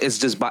was like it's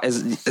just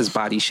it's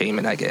body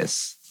shaming, I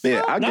guess.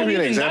 Yeah, I'll give you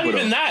an example. Not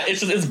even that.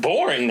 It's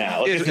boring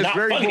now. Like, it's not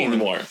very funny boring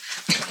anymore.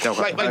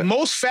 Like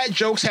most fat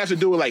jokes have to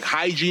do with like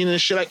hygiene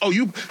and shit. Like, oh,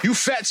 you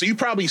fat, so you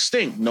probably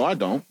stink. No, I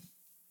don't.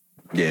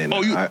 Yeah.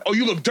 No,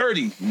 you look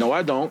dirty. No,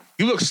 I don't.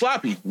 You look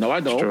sloppy. No, I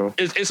don't.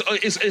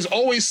 It's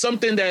always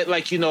something that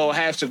like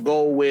has to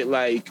go with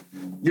like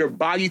your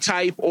body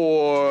type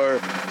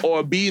or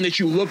being that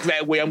you look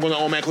that way. I'm going to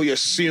automatically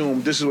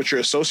assume this is what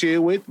you're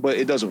associated with, but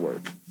it doesn't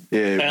work. Yeah.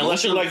 And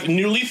unless you're like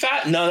newly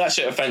fat, none of that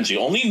shit offends you.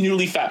 Only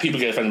newly fat people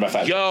get offended by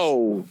fat.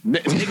 Yo,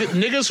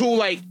 niggas who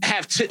like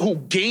who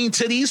gain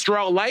titties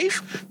throughout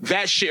life,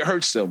 that shit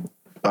hurts them.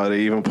 Are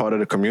they even part of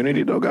the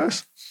community though,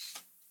 guys?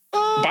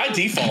 By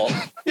default.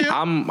 Yeah.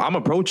 I'm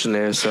approaching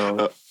there,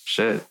 so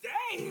shit.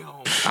 Damn.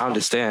 I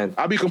understand.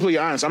 I'll be completely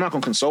honest. I'm not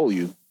gonna console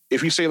you.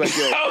 If you say like,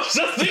 yo, I was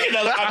just thinking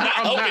that I'm not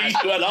helping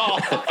you at all.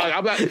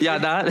 I'm not. Yeah,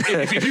 not.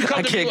 If you come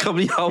I can't come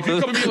to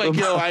me like,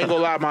 yo, I ain't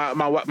gonna lie,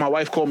 my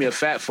wife called me a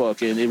fat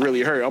fuck and it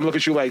really hurt. I'm looking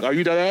at you like, are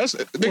you that ass?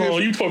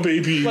 Nigga, you poor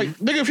baby. Like,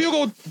 nigga, if you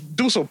go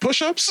do some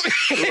push-ups,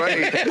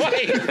 right?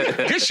 Like,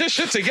 get your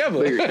shit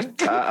together.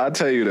 I'll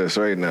tell you this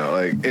right now.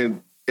 Like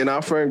in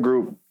our friend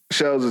group,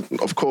 Shells,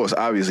 of course,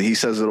 obviously, he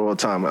says it all the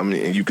time. I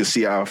mean, you can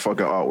see our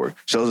fucking artwork.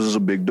 Shells is a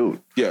big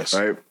dude. Yes.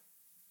 Right?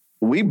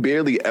 We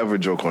barely ever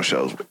joke on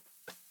Shells.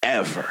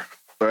 Ever.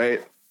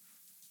 Right?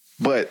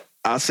 But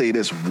I'll say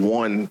this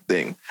one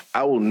thing.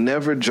 I will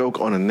never joke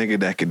on a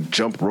nigga that can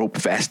jump rope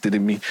faster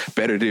than me,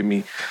 better than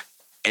me,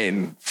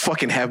 and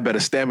fucking have better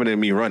stamina than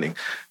me running.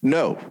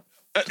 No.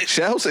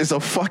 Shells is a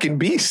fucking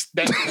beast.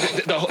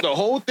 The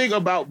whole thing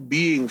about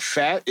being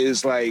fat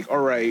is like, all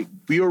right,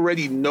 we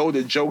already know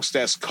the jokes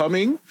that's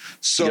coming.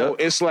 So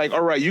it's like,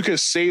 all right, you can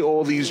say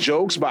all these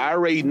jokes, but I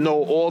already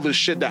know all the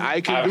shit that I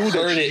can do. I've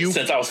heard it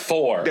since I was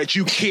 4. That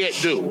you can't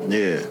do.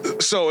 Yeah.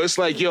 So it's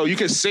like, yo, you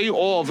can say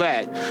all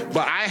that,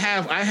 but I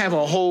have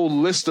a whole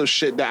list of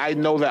shit that I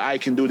know that I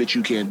can do that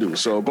you can't do.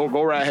 So go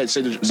right ahead,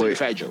 say the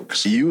fat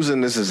jokes.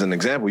 Using this as an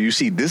example, you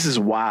see, this is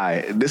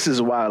why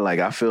like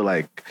I feel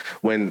like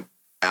when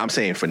I'm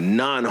saying for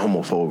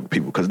non-homophobic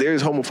people, because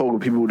there's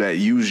homophobic people that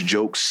use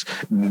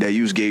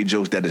gay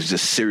jokes that is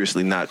just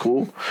seriously not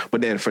cool. But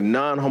then for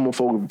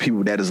non-homophobic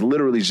people that is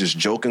literally just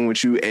joking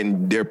with you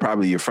and they're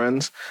probably your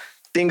friends,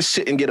 things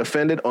shouldn't get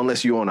offended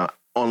unless you're an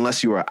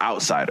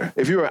outsider.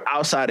 If you're an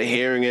outsider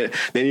hearing it,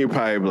 then you're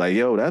probably like,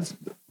 yo, that's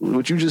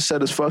what you just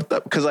said is fucked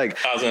up. Because like,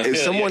 if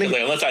someone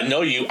unless I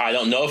know you, I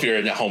don't know if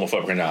you're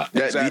homophobic or not.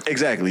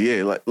 Exactly.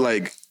 Yeah.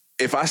 Like.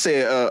 If I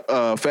say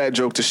a fat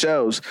joke to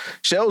Shells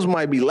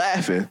might be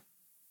laughing,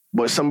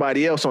 but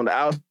somebody else on the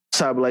outside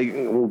side, like,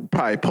 will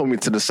probably pull me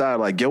to the side,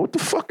 like, yo, what the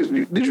fuck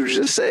did you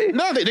just say?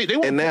 No,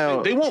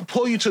 they won't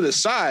pull you to the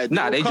side.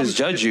 Nah, they just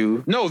judge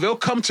you. No, they'll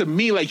come to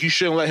me like you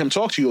shouldn't let him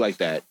talk to you like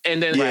that.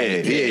 And then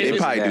they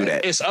probably do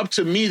that. It's up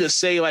to me to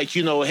say, like,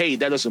 you know, hey,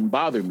 that doesn't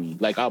bother me.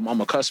 Like,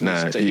 I'm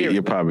accustomed to hearing.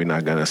 You're probably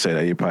not gonna say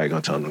that. You're probably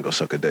gonna tell them to go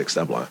suck a dick.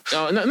 Stop lying.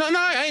 No,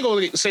 I ain't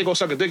gonna say go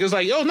suck a dick. It's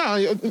like, yo, no,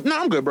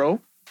 I'm good, bro.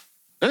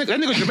 That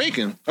nigga's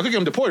Jamaican. I could get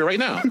him deported right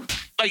now.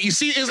 Like, you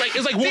see, it's like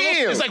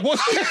one.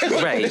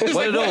 Right.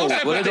 What are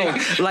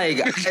those?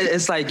 Like,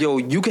 it's like, yo,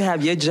 you can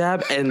have your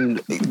jab,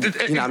 and you know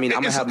what I mean,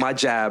 I'm gonna have my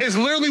jab. It's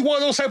literally one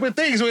of those type of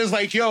things where it's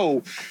like,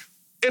 yo,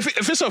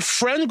 if it's a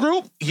friend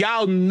group,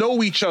 y'all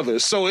know each other.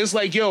 So it's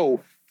like, yo,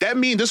 that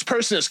means this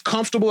person is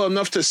comfortable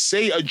enough to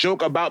say a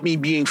joke about me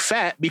being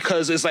fat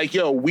because it's like,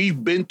 yo,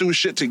 we've been through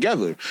shit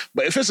together.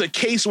 But if it's a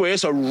case where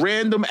it's a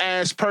random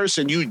ass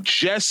person you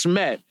just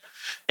met,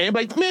 and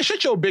like, man,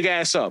 shut your big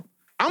ass up,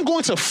 I'm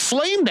going to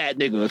flame that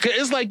nigga.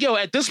 It's like, yo,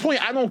 at this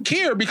point, I don't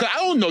care because I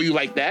don't know you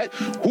like that.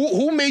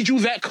 Who made you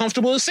that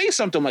comfortable to say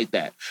something like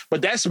that?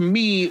 But that's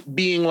me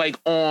being like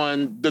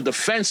on the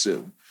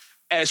defensive.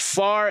 As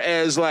far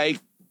as like,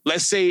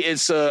 let's say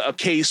it's a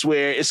case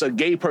where it's a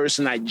gay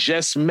person I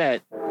just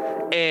met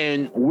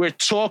and we're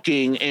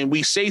talking and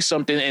we say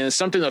something and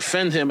something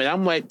offend him and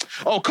I'm like,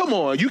 oh, come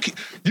on, you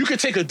can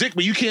take a dick,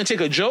 but you can't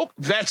take a joke?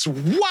 That's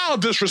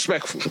wild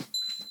disrespectful.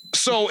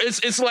 So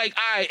it's like,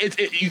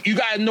 you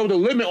gotta know the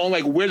limit on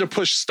like where to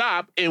push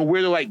stop and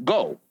where to like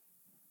go.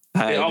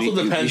 It also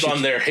depends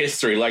on their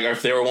history. Like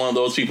if they were one of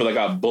those people that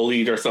got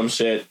bullied or some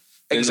shit,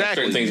 then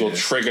exactly. Certain things will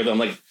trigger them.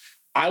 Like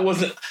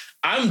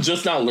I'm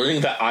just now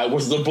learning that I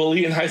was the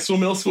bully in high school,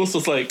 middle school. So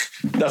it's like,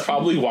 that's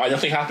probably why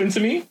nothing happened to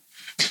me.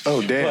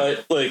 Oh, damn.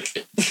 But like,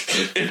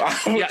 if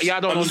I y'all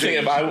don't know,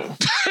 saying,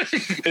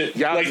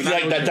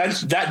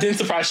 that didn't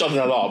surprise Sheldon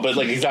at all. But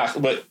like,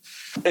 exactly. But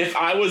if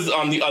I was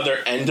on the other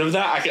end of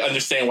that, I could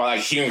understand why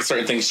like hearing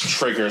certain things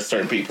triggers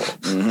certain people.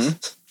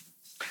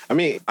 Mm-hmm. I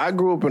mean, I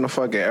grew up in a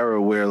fucking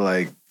era where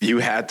like you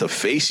had to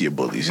face your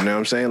bullies. You know what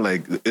I'm saying?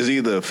 Like, it's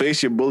either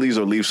face your bullies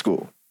or leave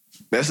school.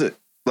 That's it.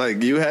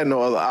 Like, you had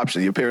no other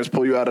option. Your parents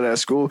pull you out of that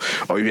school,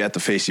 or you had to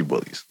face your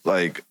bullies.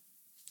 Like,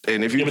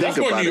 and if you think that's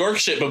more about New York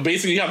shit, but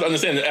basically you have to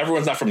understand that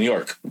everyone's not from New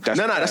York. That's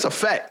a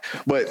fact.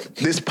 But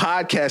this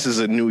podcast is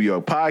a New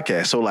York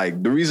podcast. So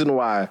like the reason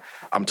why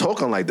I'm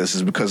talking like this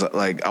is because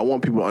like I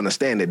want people to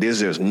understand that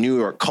there's New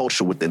York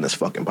culture within this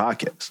fucking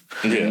podcast.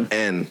 Yeah.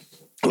 And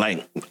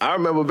like I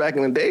remember back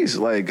in the days,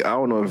 like I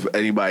don't know if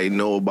anybody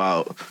know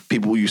about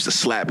people who used to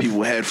slap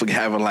people's head for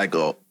having like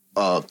a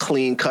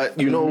clean cut.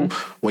 You know,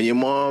 when your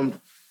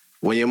mom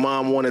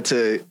wanted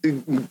to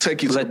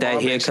take you to let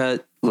that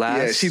haircut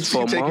last. Yeah, she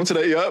take you to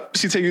the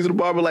She take you to the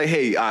barber like,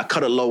 hey, I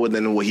cut it lower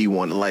than what he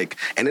wanted. Like,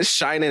 and it's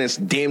shining. It's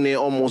damn near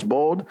almost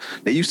bald.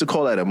 They used to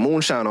call that a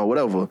moonshine or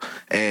whatever.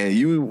 And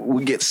you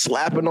would get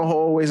slapped in the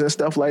hallways and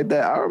stuff like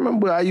that. I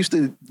remember I used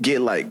to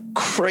get like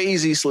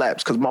crazy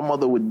slaps because my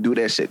mother would do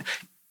that shit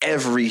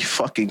every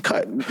fucking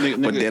cut.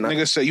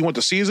 Nigga said, you want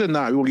the season?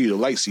 Nah, we will give you the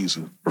light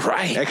season.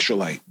 Right. Extra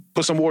light.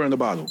 Put some water in the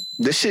bottle.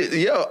 This shit,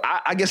 yo,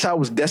 I guess I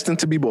was destined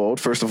to be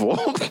bald, first of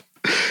all.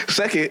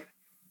 Second,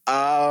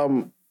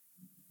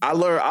 I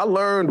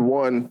learned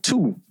 1,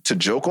 2, to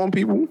joke on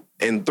people.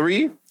 And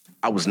 3,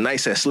 I was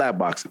nice at slap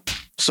boxing.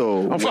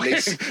 So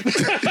nigga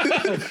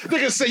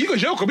say, you can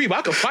joke on me, but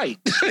I can fight.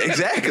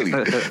 Exactly.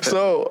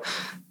 So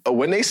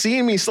when they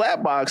see me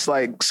slap box,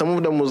 like some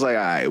of them was like,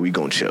 all right, we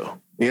gonna chill.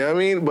 You know what I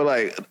mean? But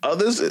like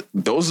others,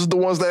 those are the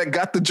ones that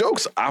got the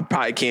jokes. I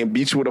probably can't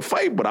beat you with a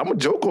fight, but I'm gonna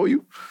joke on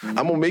you. I'm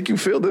gonna make you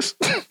feel this.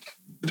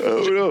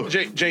 Oh, no.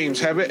 James,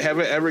 have it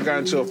ever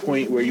gotten to a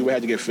point where you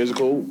had to get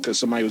physical because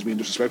somebody was being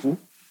disrespectful?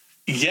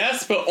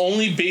 Yes, but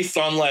only based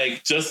on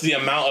like just the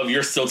amount of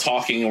you're still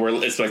talking, where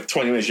it's like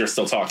 20 minutes you're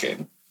still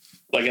talking.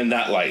 Like in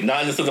that light.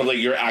 Not in the sense of like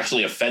you're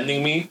actually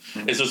offending me.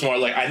 It's just more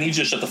like I need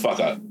you to shut the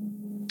fuck up.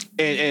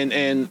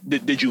 And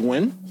did you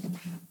win?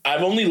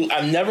 I've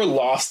never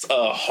lost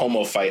a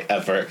homo fight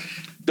ever.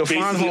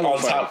 Define homo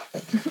fight.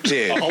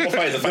 Yeah. A homo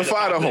fight is a fight.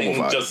 Define a homo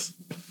fight.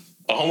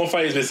 A homo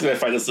fight is basically a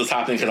fight that's just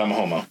happening because I'm a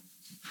homo.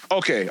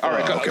 Okay, all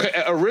right.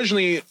 Okay.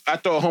 Originally, I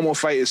thought a homo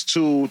fight is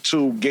two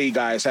gay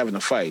guys having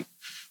a fight.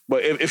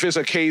 But if it's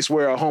a case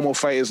where a homo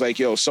fight is like,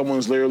 yo,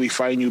 someone's literally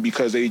fighting you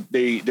because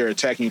they're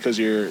attacking you because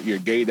you're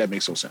gay, that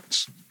makes no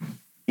sense.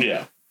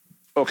 Yeah.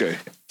 Okay.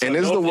 And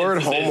is the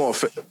word homo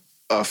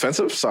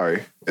offensive?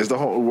 Sorry. Is the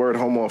word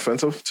homo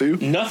offensive to you?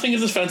 Nothing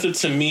is offensive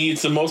to me.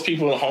 To most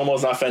people, homo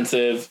is not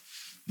offensive.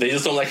 They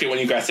just don't like it when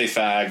you guys say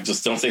fag.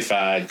 Just don't say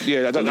fag.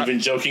 Yeah, don't even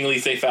jokingly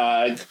say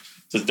fag.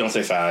 Just don't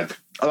say fag.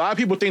 A lot of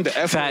people think the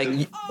F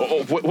fag.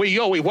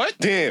 Wait, what?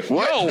 Damn,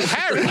 what? Yo,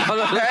 Harry.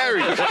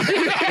 Harry.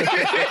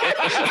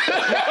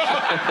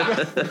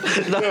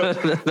 No.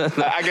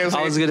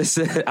 I was gonna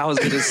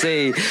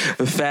say,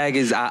 fag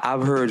is.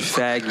 I've heard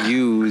fag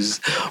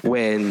used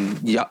when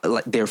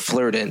like they're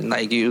flirting.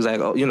 Like it was like,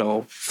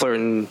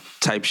 flirting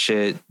type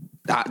shit.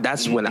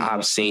 That's when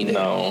I've seen it.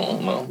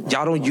 No.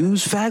 Y'all don't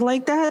use fag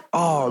like that?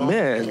 Oh,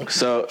 man.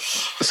 So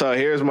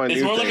here's my new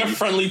It's more thing. like a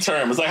friendly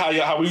term. It's like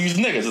how we use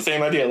niggas. The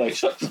same idea. Like,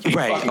 shut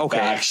Right, fucking okay.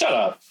 back. Shut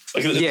up.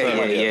 Like, it's the same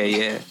idea.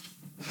 Yeah.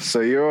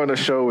 So you're on a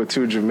show with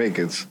two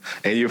Jamaicans,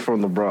 and you're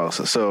from the Bronx.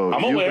 So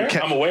I'm aware.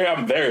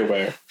 I'm very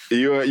aware.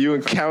 You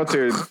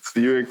encountered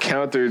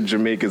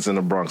Jamaicans in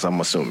the Bronx. I'm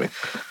assuming,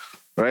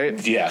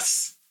 right?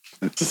 Yes,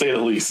 to say the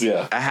least.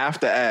 Yeah. I have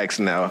to ask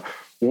now.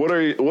 What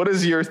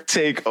is your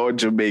take on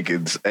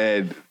Jamaicans?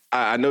 And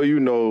I know you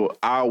know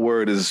our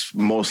word is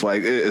most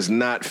like it's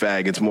not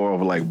fag. It's more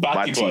of like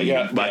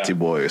bati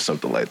boy or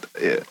something like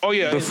that. Yeah. Oh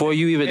yeah. Before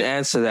you even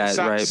answer that,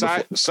 right?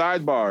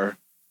 Sidebar.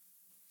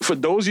 For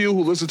those of you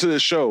who listen to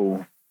this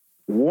show,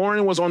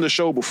 Warren was on the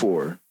show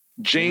before.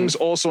 James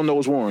also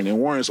knows Warren, and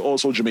Warren is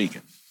also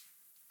Jamaican.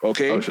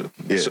 Okay? Oh, shit.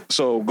 Yeah.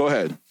 So go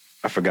ahead.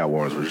 I forgot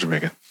Warren was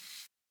Jamaican.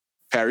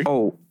 Harry?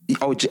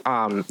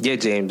 Yeah,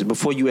 James.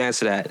 Before you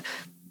answer that,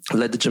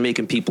 let the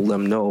Jamaican people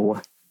them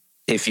know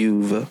if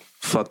you've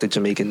fucked a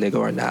Jamaican nigga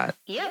or not.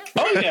 Yep.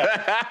 Oh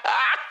yeah.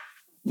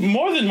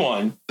 More than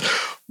one.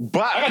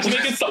 But I got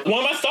Jamaican.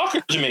 One of my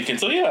stalkers is Jamaican.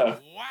 So yeah.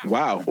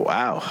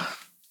 Wow.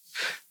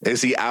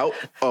 Is he out?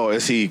 Oh,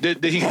 is he?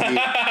 Did he?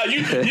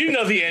 you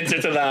know the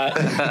answer to that.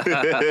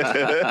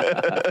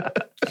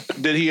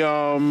 Did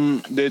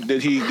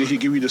he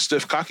give you the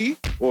stiff cocky,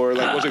 or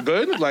like was it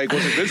good? Like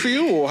was it good for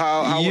you, or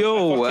how?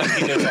 Yo,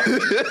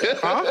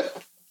 Huh?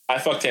 I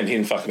fucked him. He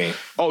didn't fuck me.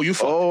 Oh, you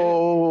fucked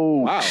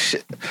him. Wow.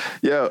 Shit.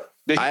 Yeah.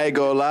 Did I ain't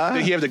gonna lie.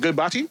 Did he have the good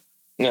body?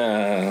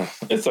 Nah,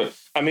 I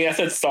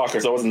said stalker,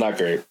 so it wasn't that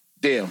great.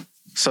 Damn.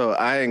 So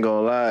I ain't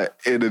gonna lie.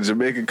 In the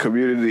Jamaican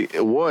community,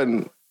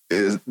 one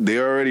is they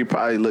already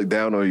probably look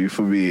down on you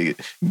for being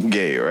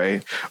gay,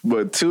 right?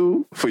 But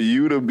two, for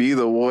you to be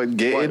the one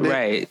getting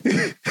right?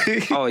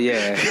 Oh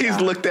yeah, he's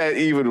looked at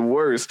even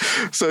worse.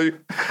 So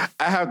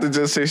I have to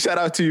just say shout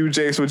out to you,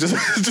 Jace, for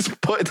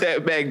just put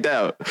that back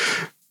down.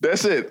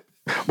 That's it.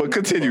 But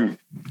continue.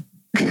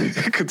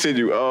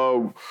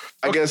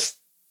 I guess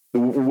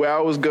what I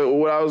was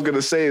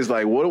gonna say is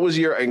like, what was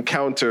your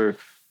encounter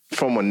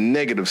from a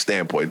negative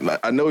standpoint? Like,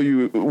 I know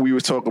we were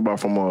talking about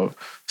from a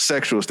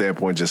sexual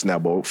standpoint just now,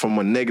 but from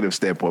a negative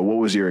standpoint, what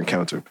was your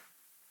encounter?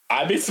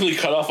 I basically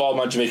cut off all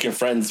my Jamaican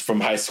friends from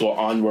high school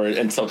onward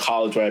until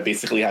college, where I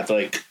basically had to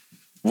like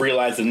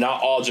realize that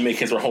not all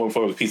Jamaicans were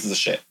homophobic pieces of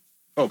shit.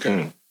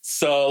 Okay.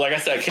 So, like I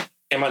said, I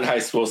came out in high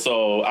school,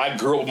 so I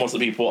grew up with most of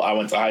the people I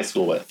went to high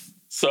school with.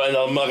 So, and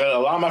a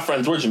lot of my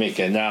friends were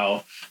Jamaican.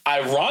 Now,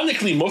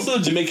 ironically, most of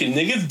the Jamaican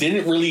niggas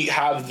didn't really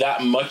have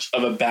that much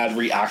of a bad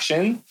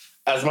reaction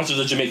as much as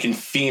the Jamaican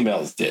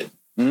females did.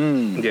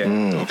 Okay.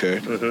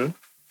 Mm-hmm.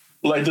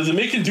 Like, the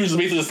Jamaican dudes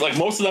basically just, like,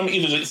 most of them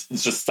either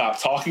just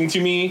stopped talking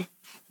to me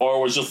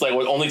or was just, like,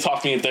 would only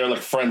talk to me if their, like,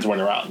 friends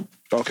weren't around.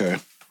 Okay.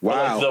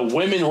 Wow. Like, the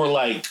women were,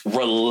 like,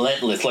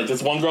 relentless. Like,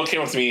 this one girl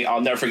came up to me,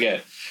 I'll never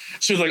forget.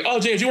 She was like, "Oh,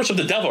 James, you worship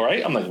the devil,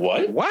 right?" I'm like,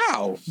 "What?"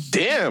 Wow.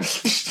 Damn.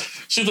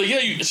 She's like,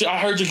 "Yeah, I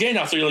heard you're gay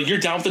now, so you're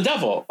down with the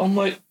devil." I'm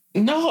like,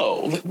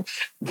 "No, like,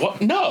 what?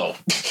 No."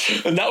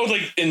 And that was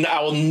like, and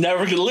I will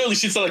never get. Literally,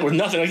 she said like with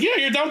nothing, like, "Yeah,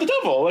 you're down with the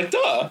devil." Like,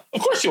 duh, of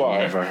course you are.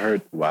 Never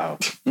heard. Wow.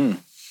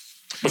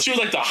 But she was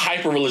like the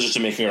hyper religious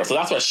Jamaican girl, so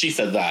that's why she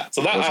said that.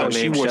 So that Was her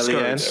name Shelly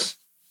Ann?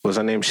 Was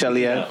her name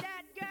Shelly Ann?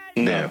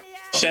 No. Damn.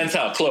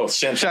 Chantel, close.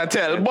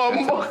 Chantel,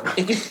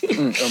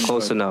 bomb.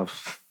 Close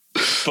enough.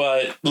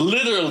 But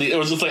literally, it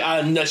was just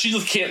like she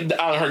just can't.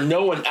 On her,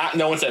 no one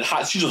said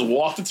hi. She just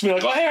walked up to me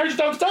like, "Oh, hey, are you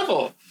down with the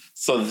devil?"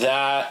 So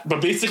that,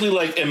 but basically,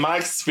 like in my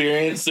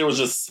experience, there was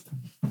just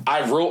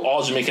I wrote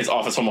all Jamaicans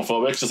off as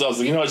homophobic. Just I was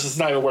like, it's just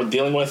not even worth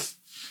dealing with.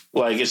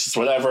 Like it's just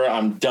whatever.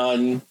 I'm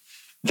done.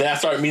 Then I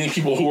started meeting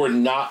people who were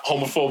not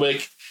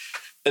homophobic,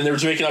 and they were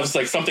Jamaican. I was just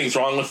like, something's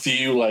wrong with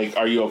you. Like,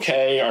 are you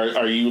okay?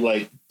 Are you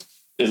like,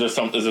 is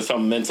there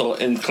some mental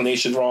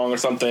inclination wrong or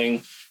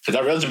something? Because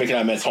every other Jamaican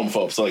I met is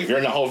homophobe. So like, if you're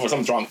not homophobe,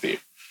 something's wrong with you.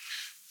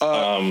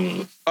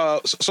 Out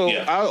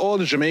of all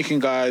the Jamaican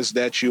guys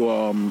that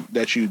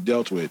you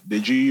dealt with,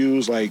 did you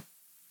use like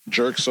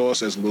jerk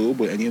sauce as lube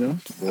with any of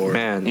them? Or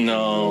Man,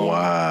 no.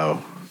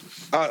 Wow.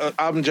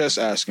 I'm just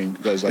asking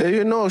because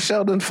like,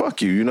 Sheldon,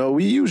 fuck you.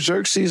 We use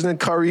jerk seasoning,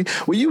 curry.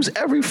 We use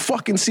every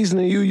fucking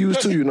seasoning you use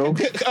too.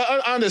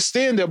 I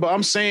understand that, but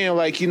I'm saying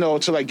like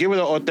to like give it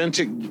an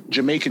authentic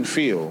Jamaican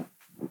feel.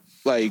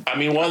 Like, I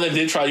mean, one of them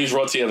did try to use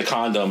roti as a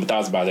condom, but that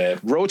was about it.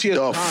 Roti as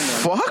a The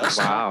condom. fuck?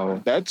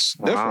 wow. That's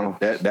different.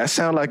 That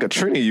sound like a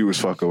Trini you was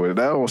fucking with.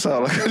 That don't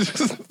sound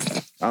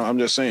like. I'm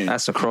just saying.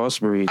 That's a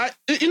crossbreed.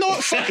 You know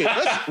what? Fuck it.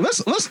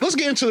 Let's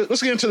get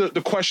into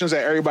the questions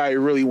that everybody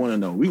really want to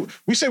know.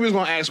 We said we was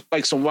gonna ask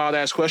like some wild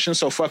ass questions,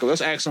 so fuck it.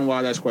 Let's ask some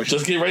wild ass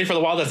questions. Just get ready for the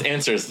wild ass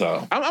answers,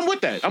 though. I'm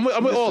with that. I'm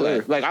with all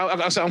that. Like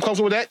I said, I'm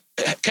comfortable with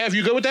that. Kev,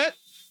 you good with that?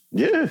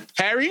 Yeah.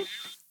 Harry?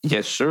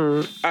 Yes, sure.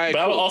 All right. But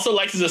I would also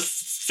like to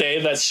just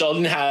say that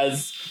Sheldon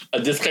has a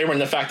disclaimer in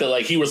the fact that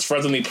like he was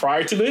friends with me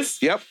prior to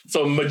this. Yep.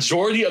 So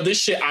majority of this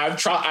shit I've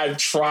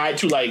tried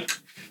to like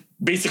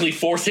basically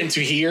force him to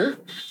hear.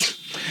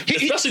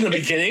 especially in the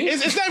beginning.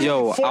 It's not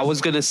Yo, really I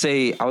was gonna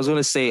say,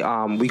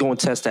 we gonna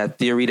test that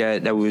theory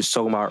that we were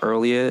talking about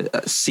earlier.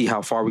 See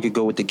how far we could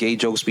go with the gay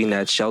jokes, being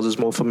that Shells is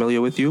more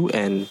familiar with you,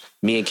 and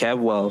me and Kev.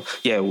 Well,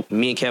 yeah,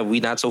 me and Kev, we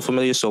not so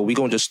familiar, so we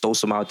gonna just throw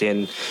some out there,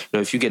 and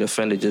if you get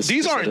offended, just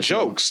these aren't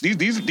jokes.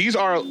 These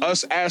are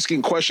us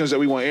asking questions that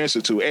we want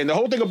answer to. And the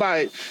whole thing about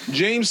it,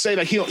 James said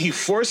like he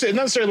forced it.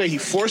 Not necessarily he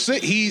forced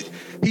it. He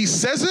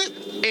says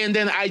it, and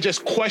then I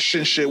just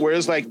question shit. Where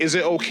it's like, is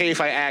it okay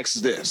if I ask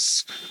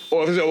this,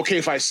 or is it okay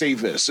if I say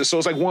this? So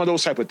it's like one of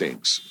those type of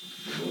things.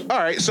 All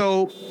right,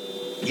 so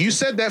you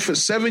said that for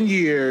 7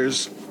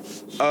 years.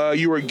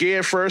 You were gay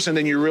at first, and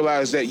then you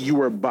realized that you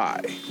were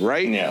bi,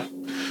 right? Yeah.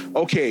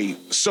 Okay,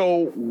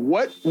 so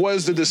what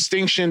was the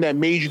distinction that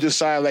made you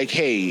decide, like,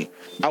 hey,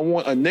 I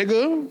want a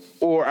nigga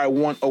or I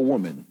want a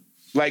woman?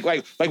 Like,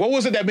 what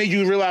was it that made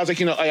you realize, like,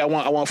 hey, I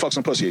want to fuck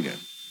some pussy again?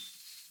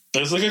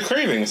 It's like a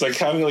craving. It's like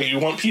having like you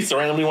want pizza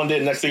randomly one day,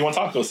 and next day you want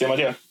tacos. Same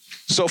idea.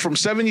 So from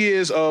 7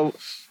 years of,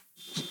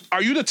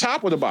 are you the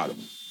top or the bottom,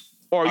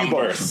 or are you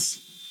both? Verse.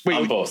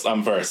 I'm both.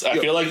 I'm verse. I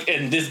feel like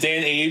in this day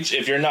and age,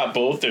 if you're not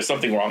both, there's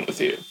something wrong with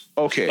you.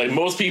 Okay. Like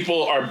most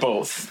people are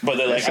both, but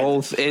they're like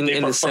both they in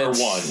prefer the sense,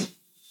 one.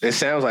 It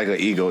sounds like an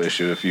ego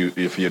issue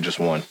if you're just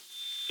one.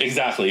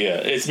 Exactly. Yeah.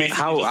 It's basically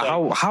how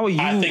are you?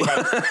 I'm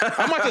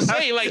about to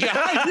say, like,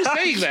 how are you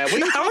saying that?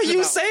 What How are you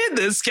about? saying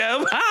this,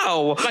 Kev?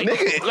 How?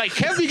 Like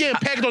Kev be getting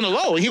pegged on the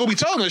low, and he gonna be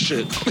telling us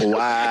shit.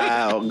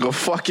 Wow, go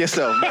fuck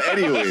yourself. But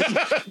anyways,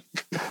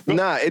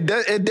 nah, it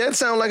does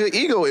sound like an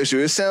ego issue.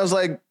 It sounds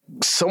like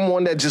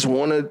someone that just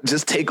want to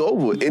just take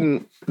over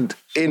in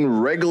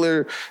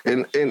regular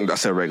in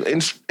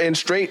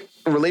straight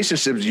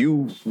relationships.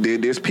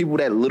 There's people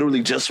that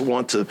literally just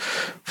want to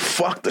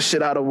fuck the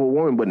shit out of a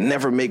woman but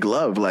never make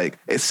love. Like,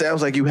 it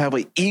sounds like you have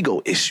an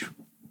ego issue.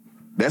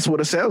 That's what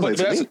it sounds like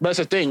to me. That's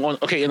the thing.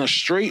 In a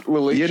straight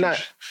relationship,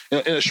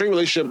 in a straight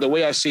relationship, the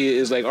way I see it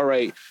is like, all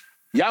right,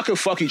 y'all could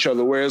fuck each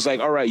other. Whereas like,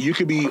 all right, you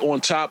could be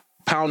on top,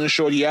 pounding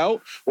shorty out,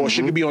 or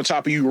she could be on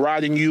top of you,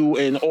 riding you,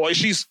 or if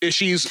she's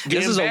this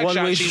is a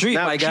one-way street,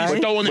 my guy.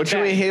 But you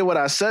didn't hear what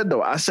I said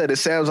though. I said it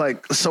sounds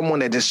like someone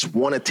that just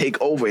want to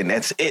take over, and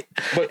that's it.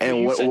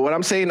 And what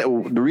I'm saying,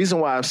 the reason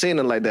why I'm saying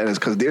it like that is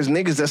because there's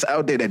niggas that's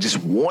out there that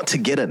just want to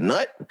get a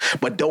nut,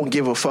 but don't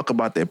give a fuck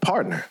about their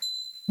partner.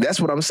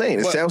 That's what I'm saying.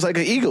 It sounds like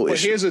an ego issue. But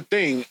here's the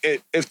thing.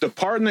 If the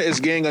partner is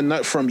getting a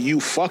nut from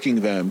you fucking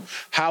them,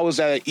 how is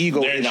that an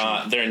ego issue?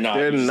 They're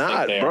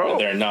not. Bro.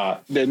 They're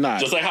not. They're not.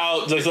 Just like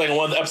in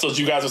one of the episodes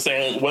you guys were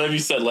saying, one of you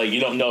said, like,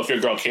 you don't know if your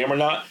girl came or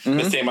not.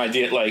 The same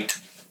idea. Like,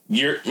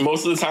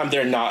 most of the time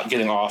they're not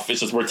getting off. It's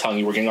just we're telling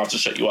you we're getting off to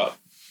shut you up.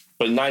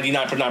 But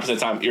 99.9% of the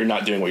time, you're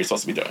not doing what you're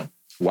supposed to be doing.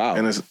 Wow.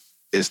 And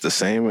it's the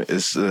same.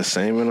 It's the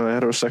same in a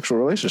heterosexual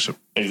relationship.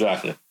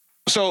 Exactly.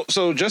 So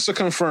just to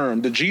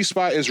confirm, the G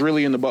spot is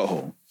really in the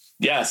butthole.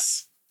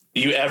 Yes,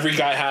 every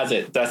guy has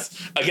it. That's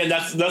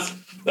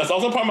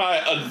also part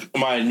of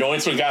my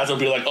annoyance when guys will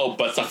be like, "Oh,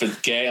 butt stuff is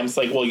gay." I'm just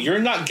like, "Well, you're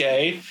not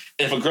gay.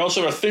 And if a girl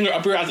shoves her finger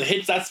up your ass and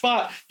hits that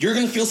spot, you're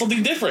gonna feel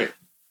something different."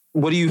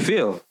 What do you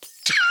feel?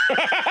 That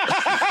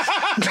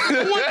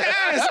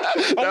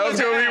was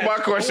gonna be my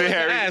question,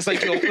 Harry.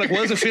 Like,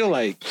 what does it feel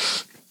like?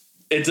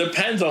 It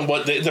depends on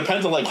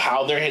like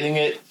how they're hitting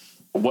it,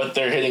 what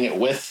they're hitting it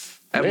with.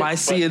 Am I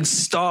seeing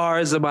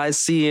stars? Am I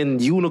seeing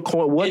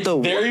unicorn? It's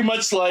very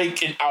much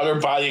like an outer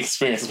body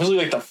experience, especially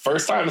like the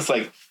first time. It's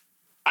like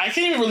I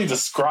can't even really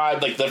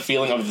describe like the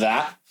feeling of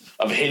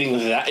hitting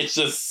that. It's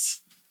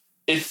just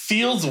it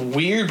feels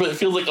weird, but it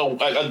feels like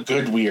a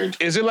good weird.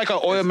 Is it like an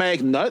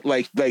automatic nut?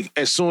 Like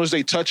as soon as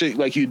they touch it,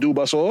 like you do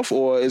bust off,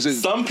 or is it?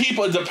 Some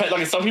people depend.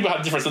 Like some people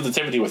have different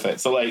sensitivity with it.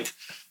 So like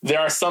there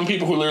are some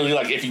people who literally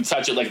like if you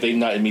touch it, like they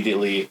nut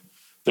immediately.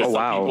 There's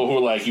some people who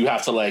like you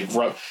have to like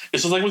rub.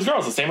 It's just like with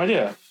girls, the same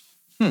idea.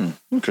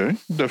 Okay,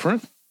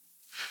 different.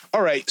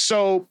 All right,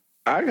 so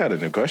I got a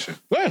new question.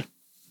 Yeah.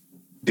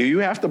 Do you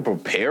have to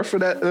prepare for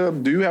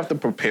that? Do you have to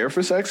prepare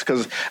for sex?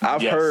 Because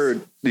I've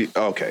heard.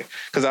 Okay,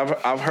 because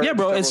I've heard. Yeah,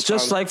 bro. It's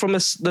just like from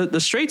the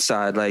straight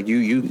side. Like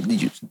you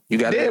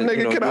got. Damn,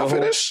 nigga, can I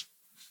finish?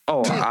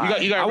 Oh,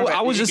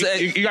 I was just.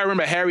 You gotta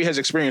remember, Harry has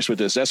experience with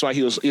this. That's why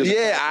he was.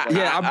 I've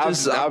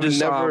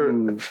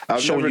never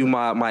shown you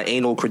my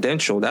anal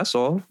credential. That's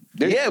all.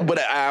 Yeah, but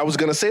I was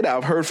gonna say that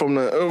I've heard from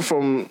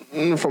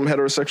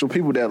heterosexual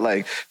people that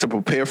like to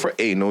prepare for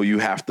anal, you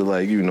have to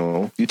like you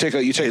take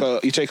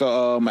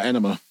a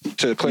enema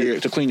to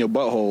clean your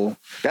butthole.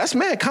 That's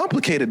mad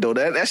complicated though.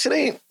 That shit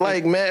ain't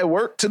like mad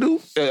work to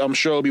do. I'm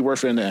sure it'll be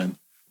worth it in the end.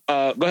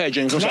 Go ahead,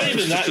 James. Not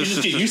even that. You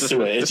just get used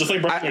to it. It's just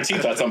like brushing your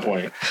teeth at some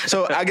point.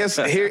 So I guess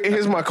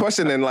here's my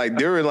question. And like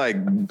during like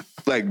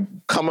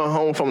coming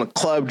home from the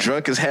club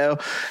drunk as hell,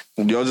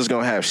 y'all just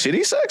gonna have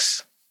shitty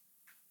sex?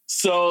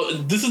 So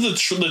this is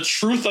the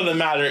truth of the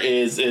matter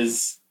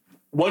is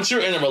once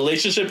you're in a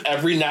relationship,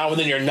 every now and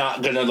then you're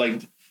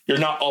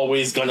not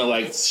always gonna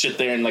like sit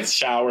there and like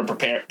shower and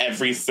prepare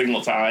every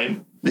single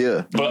time.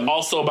 Yeah. But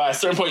also by a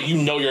certain point,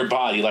 you know your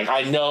body. Like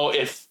I know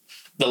if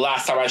the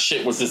last time I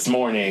shit was this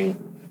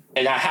morning,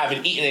 and I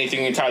haven't eaten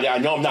anything the entire day, I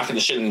know I'm not going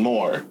to shit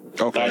anymore.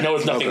 Okay. I know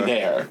there's nothing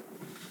there.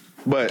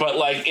 But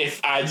like, if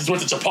I just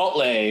went to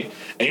Chipotle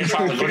and you're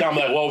trying to go down, I'm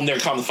like, well,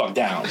 nigga, calm the fuck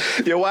down.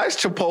 yo, why is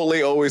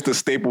Chipotle always the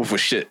staple for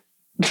shit?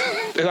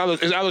 It's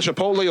either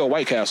Chipotle or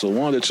White Castle,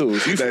 one of the two.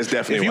 That's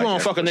definitely. If you White gonna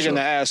fuck a nigga in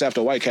the ass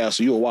after White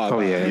Castle, you a wild. Oh,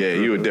 guy. yeah.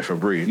 you a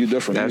different breed. You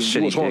different. That's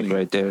you shitty was horny dick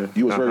right there.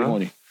 You was very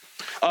horny.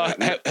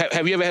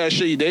 Have you ever had a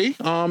shitty day,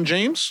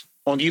 James?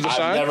 On either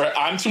side?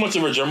 I'm too much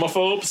of a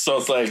germaphobe, so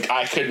it's like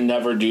I could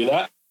never do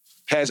that.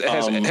 Has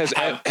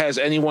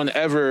anyone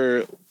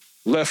ever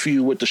left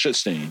you with the shit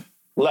stain?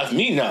 Left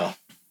me? No.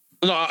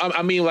 No,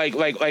 I mean like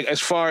as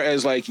far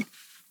as like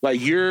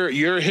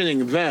you're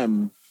hitting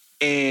them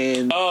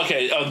and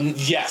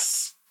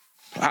yes.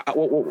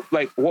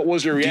 What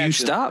was your reaction? Do you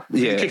stop?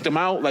 You kick them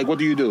out? Like, what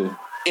do you do?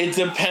 It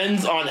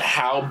depends on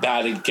how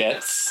bad it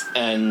gets,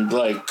 and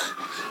like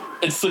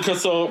it's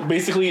because so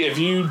basically if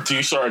you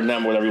douche or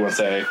them, whatever you want to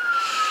say,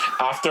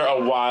 after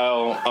a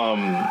while,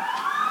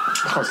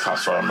 of course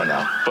cops are on right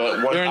now, but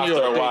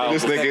after a while,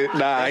 This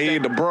nigga, he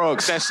in the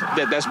Bronx.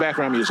 That's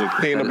background music.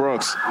 He in the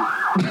Bronx.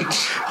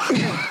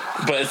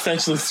 But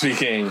essentially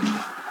speaking,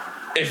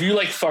 if you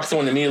like fuck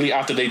someone immediately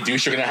after they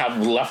douche, you're gonna have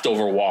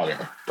leftover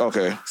water.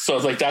 Okay. So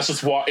it's like that's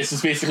just water. It's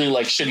just basically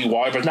like shitty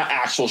water, but it's not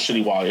actual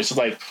shitty water. It's just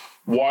like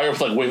water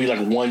with like maybe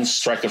like one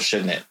strike of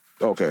shit in it.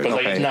 Okay. But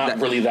like it's not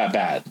really that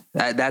bad.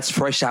 That's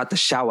fresh out the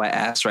shower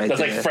ass right That's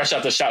there. like fresh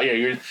out the shower.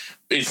 Yeah,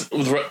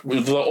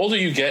 the older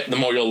you get, the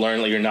more you'll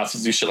learn. Like you're not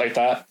supposed to do shit like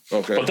that.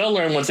 Okay. But they'll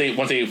learn once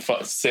they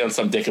say on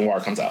some dick and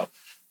water comes out.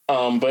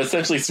 But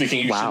essentially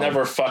speaking, you should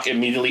never fuck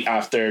immediately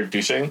after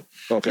douching.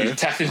 Okay. You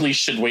technically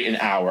should wait an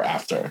hour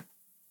after.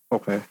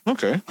 Okay.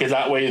 Because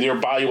that way your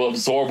body will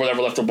absorb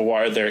whatever leftover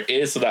water there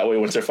is, so that way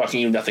once they're fucking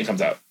you, nothing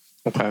comes out.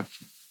 Okay.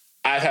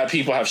 I've had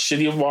people have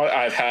shitty water.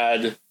 I've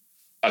had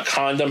a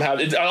condom have.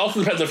 It also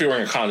depends if you're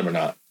wearing a condom or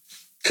not.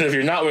 Because if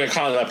you're not wearing a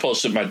condom, I pull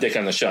my dick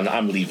on the shit,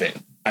 I'm leaving.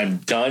 I'm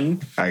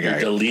done. You're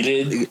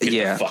deleted.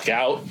 Get the fuck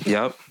out.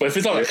 Yep. But if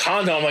it's on a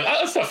condom, I'm like,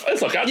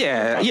 it's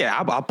okay.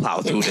 I'll plow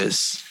through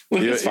this.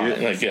 It's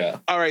fine. Like, yeah.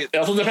 All right. It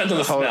also depends on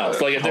the smell.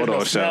 So, like, if there's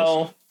no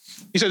smell.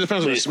 You said it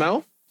depends on the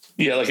smell?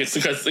 Yeah, like it's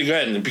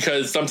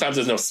because sometimes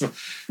there's no smell.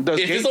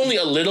 If it's only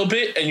a little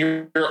bit and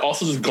you're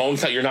also just going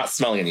to, you're not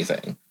smelling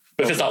anything.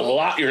 But if it's a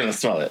lot, you're going to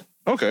smell it.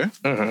 Okay.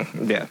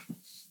 Mm-hmm. Yeah.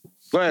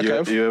 Go ahead,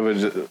 Kev.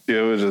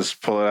 You ever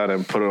just pull it out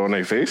and put it on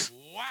their face?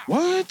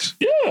 What?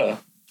 Yeah.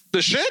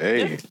 The shit?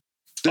 Hey.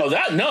 Oh,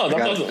 that? No.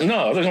 I was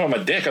talking about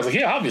my dick. I was like,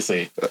 yeah,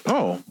 obviously.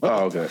 Oh,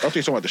 okay. I thought you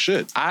were talking about the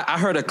shit. I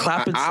heard a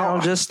clapping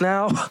sound just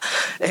now,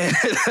 and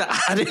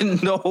I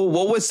didn't know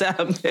what was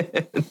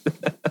happening.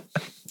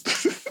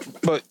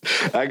 But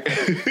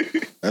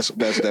that's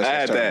I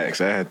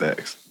had to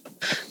ask.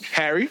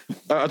 Harry,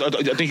 I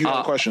think you have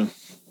a question.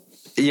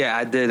 Yeah,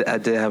 I did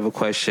have a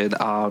question.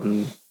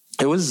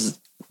 It was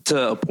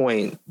to a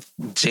point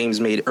James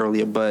made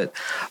earlier, but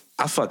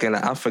I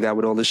forgot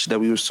what all this shit that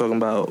we was talking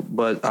about.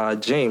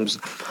 But James,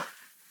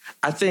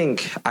 I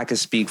think I could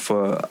speak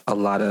for a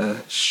lot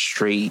of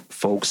straight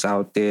folks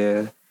out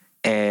there.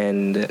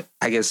 And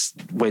I guess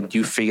when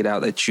you figured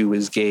out that you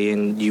was gay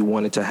and you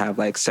wanted to have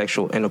like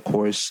sexual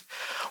intercourse,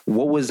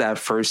 what was that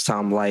first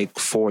time like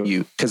for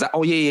you? Because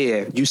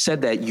you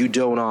said that you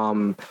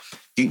don't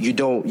you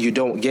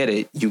don't get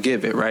it, you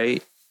give it,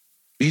 right?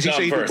 He said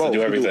he do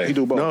both. He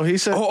do both. No, he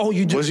said. Oh,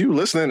 you do. Was you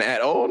listening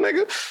at all,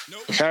 nigga?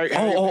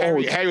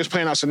 Harry was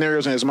playing out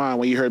scenarios in his mind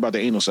when he heard about the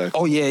anal sex.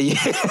 Oh yeah.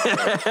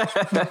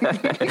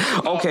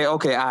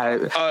 Okay.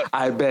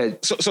 I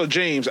bet. So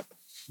James,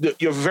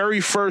 your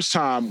very first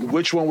time,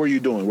 which one were you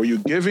doing? Were you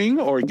giving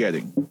or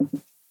getting?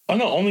 Oh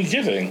no, only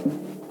giving.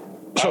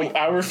 So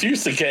I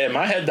refuse to get. In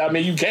my head, that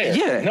made you gay.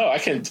 Yeah. No, I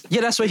can't. Yeah,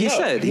 that's what he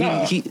said.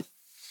 No.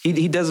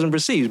 He doesn't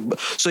receive.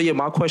 So yeah,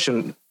 my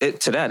question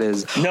to that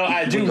is. No,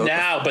 I do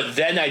now, but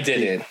then I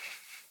didn't.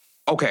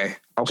 Okay,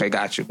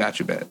 got you,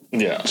 bet.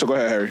 Yeah. So go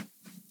ahead, Harry.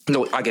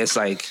 No, I guess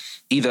like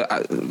either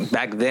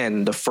back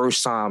then, the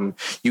first time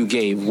you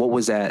gave, what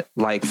was that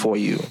like for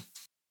you?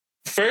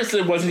 First,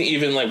 it wasn't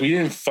even like we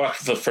didn't fuck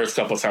the first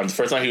couple of times. The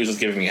first time he was just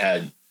giving me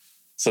head.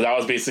 So that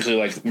was basically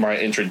like my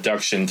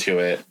introduction to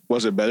it.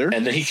 Was it better?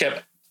 And then he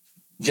kept,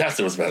 yes,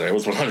 it was better. It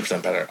was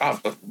 100% better.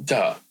 Oh,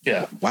 duh.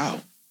 Yeah.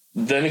 Wow.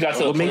 Then it got to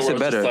the point makes where it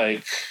better?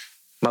 Like,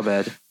 My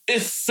bad.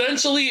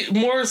 Essentially,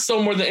 more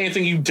than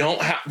anything, you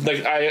don't have,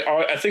 like,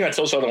 I think I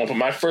told you that, but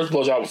my first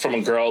blowjob from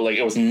a girl, like,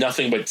 it was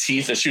nothing but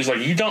teeth. And she was like,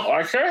 you don't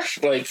like her?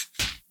 Like,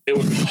 it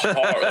was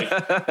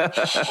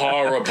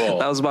horrible.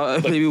 That was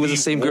about, maybe it was the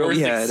same girl we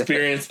had.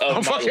 Experience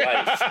of my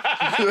life.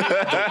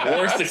 The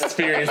worst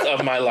experience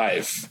of my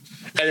life.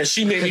 And then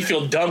she made me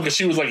feel dumb because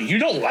she was like, you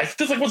don't like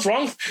this? Like, what's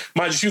wrong?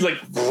 She was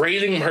like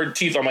grating her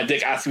teeth on my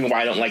dick, asking me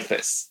why I don't like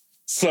this.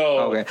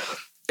 So, okay.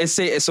 It's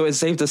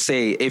safe to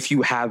say if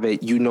you have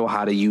it, you know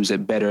how to use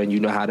it better and you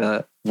know how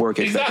to work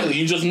it exactly. better.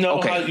 You just know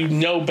how you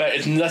know better.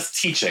 It's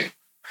less teaching.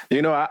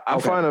 You know, I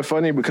find it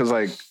funny because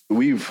like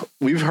we've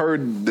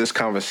heard this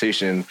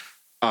conversation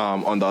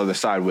on the other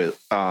side with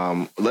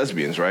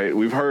lesbians, right?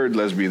 We've heard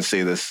lesbians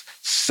say this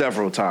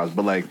several times,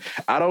 but like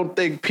I don't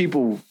think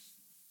people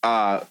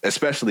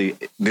especially,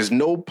 there's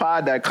no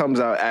pod that comes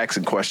out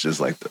asking questions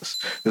like this.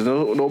 There's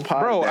no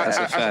pod. Bro,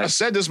 I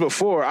said this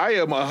before. I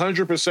am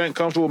 100%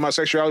 comfortable with my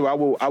sexuality.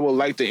 I will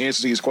like to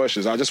answer these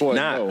questions. I just want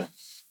to know.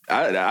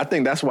 I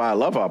think that's why I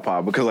love our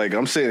pod, because like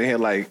I'm sitting here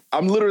like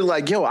I'm literally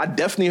like, yo, I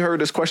definitely heard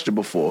this question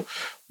before,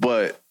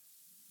 but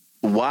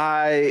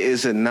why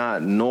is it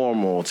not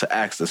normal to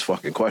ask this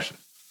fucking question?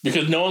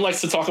 Because no one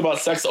likes to talk about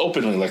sex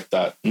openly like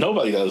that.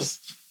 Nobody does.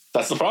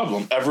 That's the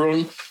problem.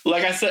 Everyone,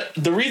 like I said,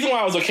 the reason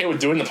why I was okay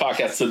with doing the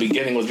podcast at the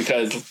beginning was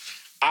because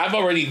I've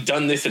already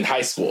done this in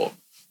high school.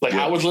 Like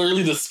I was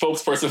literally the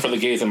spokesperson for the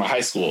gays in my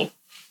high school.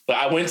 Like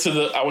I went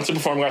to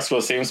performing arts school,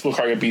 the same school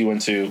Kanye B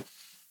went to.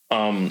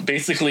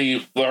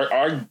 Basically,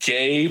 our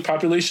gay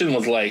population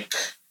was like,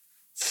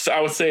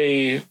 I would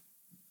say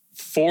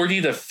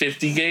 40 to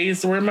 50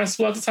 gays were in my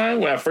school at the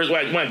time when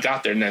I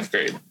got there in 9th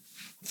grade.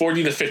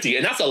 40 to 50,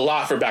 and that's a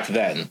lot for back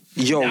then.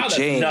 Yo, now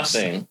James, that's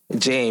nothing.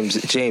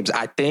 James,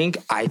 I think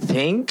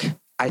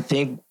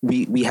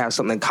we have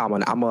something in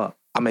common. I'm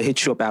gonna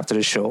hit you up after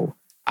the show.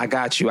 I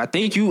got you. I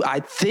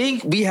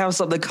think we have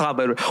something in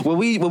common. When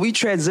we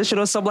transition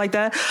or something like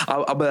that,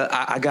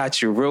 I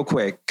got you real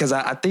quick, because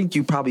I think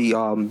you probably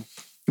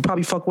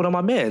fuck one of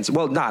my mans.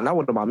 Well, not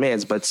one of my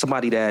mans, but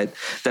somebody that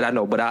I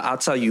know. But I'll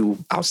tell you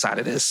outside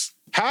of this.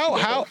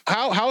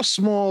 How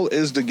small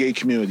is the gay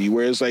community?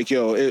 Where it's like,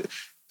 yo,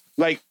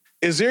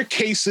 is there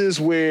cases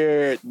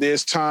where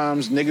there's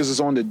times niggas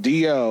is on the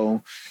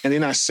DL and they're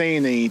not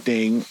saying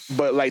anything,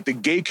 but like the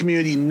gay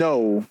community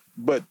know,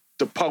 but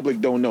the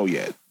public don't know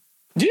yet?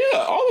 Yeah,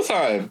 all the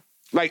time.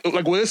 Like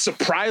will it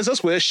surprise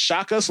us? Will it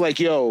shock us? Like,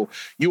 yo,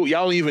 y'all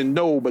don't even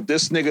know, but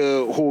this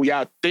nigga who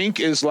y'all think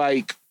is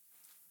like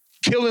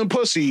killing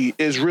pussy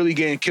is really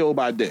getting killed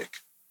by dick.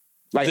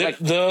 Like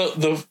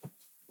the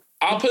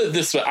I'll put it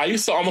this way. I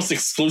used to almost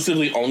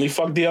exclusively only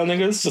fuck DL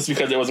niggas just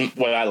because it wasn't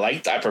what I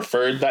liked. I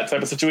preferred that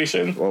type of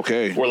situation.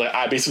 Okay. Where like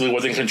I basically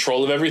was in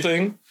control of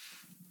everything.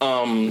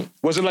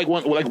 Was it like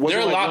one? Like was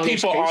there are it like a lot of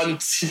people on.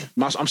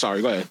 I'm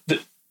sorry. Go ahead.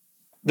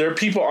 There are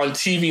people on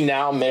TV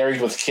now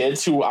married with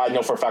kids who I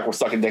know for a fact were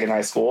sucking dick in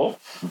high school.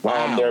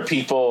 Wow. There are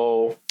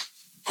people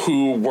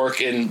who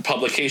work in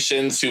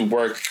publications, who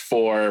work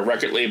for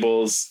record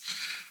labels,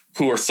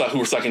 who are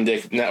sucking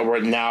dick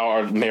now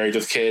are married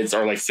with kids,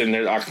 or like sitting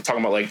there talking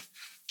about like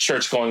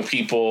church-going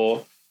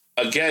people.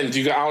 Again, I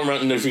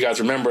don't know if you guys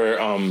remember,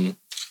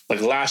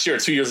 like last year or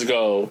 2 years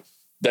ago,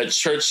 that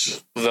church,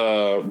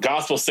 the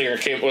gospel singer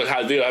came with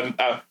had a video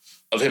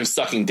of him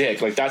sucking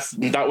dick. Like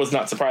that was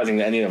not surprising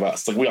to any of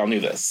us. Like we all knew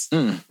this.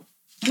 Okay.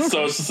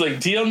 So it's just like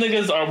DL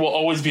niggas will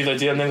always be there.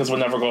 DL niggas will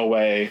never go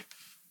away.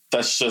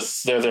 That's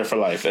just they're there for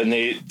life, and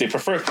they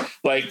prefer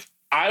like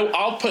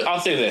I'll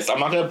say this. I'm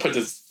not gonna put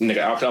this nigga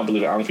out. I don't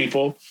believe it on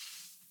people.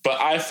 But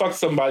I fucked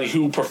somebody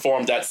who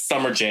performed at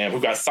Summer Jam,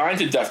 who got signed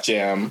to Def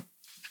Jam,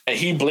 and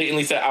he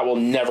blatantly said, I will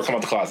never come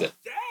out the closet.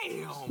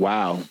 Damn.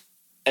 Wow.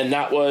 And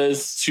that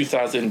was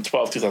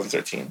 2012,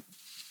 2013.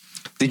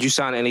 Did you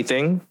sign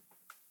anything?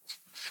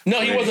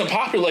 No, he wasn't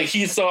popular.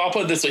 So I'll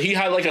put it this way. He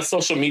had like a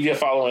social media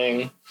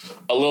following,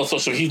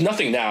 he's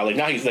nothing now. Like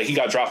now he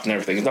got dropped and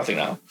everything. He's nothing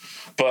now.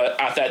 But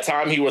at that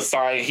time he was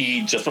signed,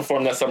 he just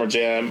performed at Summer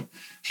Jam.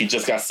 He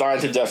just got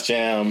signed to Def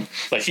Jam.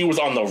 Like he was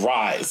on the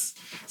rise.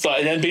 So,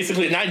 and then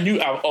basically, and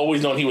I've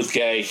always known he was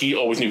gay. He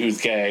always knew he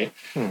was gay.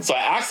 So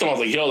I asked him, I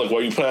was like, yo, like,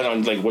 what are you planning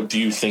on? Like, what do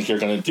you think you're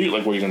going to do?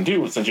 Like, what are you going to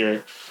do since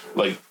you're,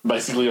 like,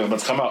 basically about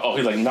to come out? Oh,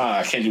 he's like, nah,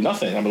 I can't do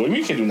nothing. I'm like, what do you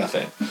mean you can't do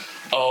nothing?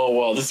 Oh,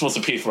 well, this is supposed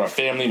to pay for my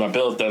family, my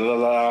bills, da da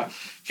da.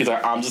 He's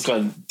like, I'm just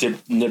going to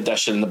nip that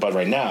shit in the bud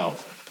right now.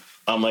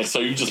 I'm like, so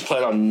you just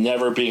plan on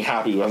never being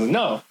happy? I was like,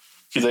 no.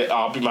 He's like,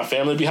 my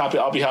family will be happy.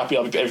 I'll be happy.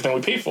 I'll be everything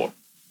we pay for.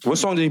 What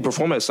song did he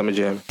perform at Summer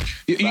Jam?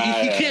 You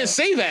can't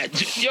say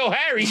that. Yo,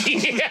 Harry.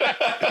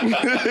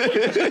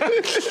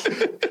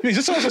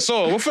 Just tell us a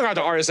song. We'll figure out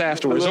the artist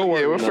afterwards. Yeah,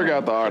 we'll figure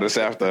out the artist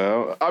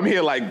after. I'm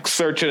here like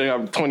searching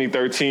up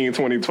 2013,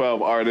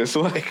 2012 artists.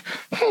 Like,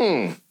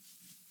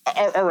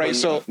 All right,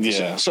 so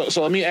yeah.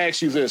 So let me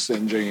ask you this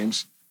then,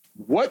 James.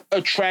 What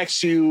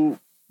attracts you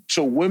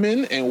to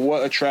women and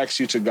what attracts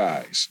you to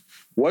guys?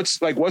 What's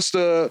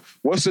the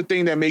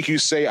thing that make you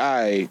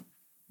say,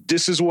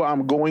 this is what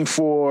I'm going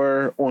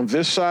for on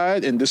this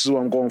side, and this is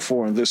what I'm going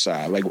for on this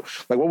side? Like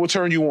what will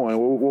turn you on?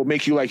 What will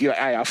make you like,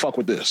 I fuck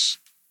with this?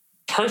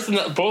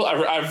 Both.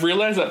 I've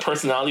realized that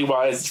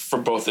personality-wise, for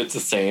both, it's the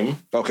same.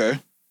 Okay.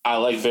 I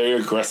like very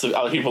aggressive.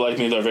 Other people like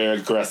me that are very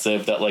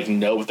aggressive, that like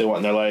know what they want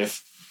in their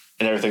life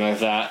and everything like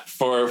that.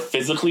 For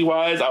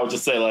physically-wise, I would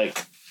just say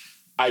like,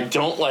 I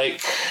don't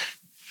like.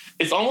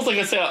 It's almost like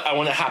I say I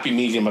want a happy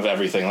medium of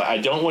everything. Like I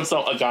don't want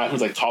a guy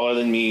who's like taller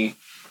than me,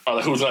 or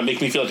like, who's gonna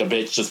make me feel like a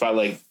bitch just by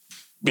like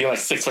being like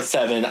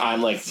 6'7".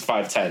 I'm like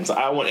 5'10". So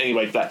I don't want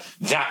anybody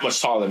that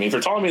much taller than me. If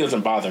they're taller than me, it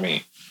doesn't bother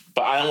me.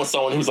 But I don't want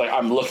someone who's like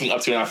I'm looking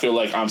up to and I feel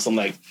like I'm some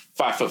like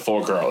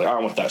 5'4" girl. Like, I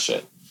don't want that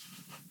shit.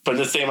 But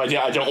the same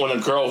idea, I don't want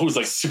a girl who's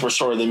like super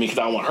shorter than me because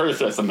I don't want her to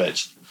feel like some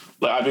bitch.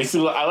 Like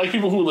I like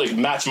people who like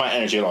match my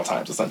energy at all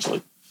times,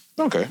 essentially.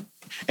 Okay.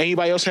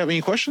 Anybody else have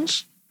any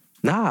questions?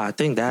 Nah, I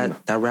think that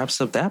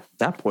wraps up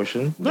that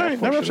portion. All right,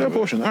 that wraps up that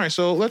portion. All right,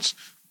 so let's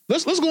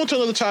go into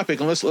another topic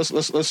and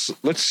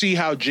let's see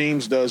how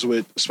James does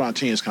with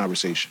spontaneous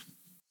conversation.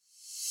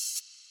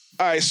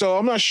 All right, so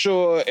I'm not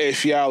sure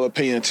if y'all are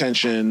paying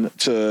attention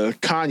to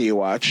Kanye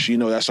Watch. You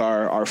know, that's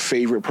our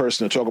favorite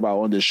person to talk about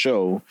on this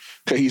show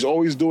because he's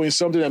always doing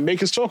something that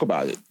makes us talk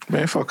about it.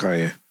 Man, fuck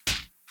Kanye.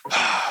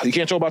 You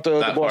can't talk about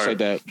the boss like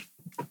that.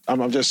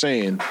 I'm just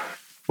saying.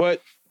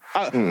 But,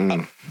 all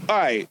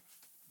right,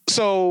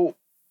 so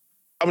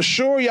I'm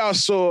sure y'all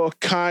saw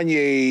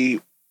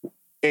Kanye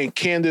and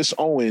Candace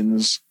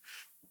Owens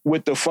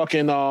with the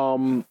fucking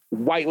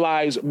White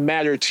Lives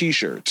Matter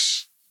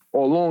t-shirts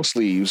or long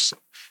sleeves,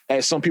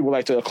 as some people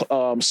like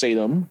to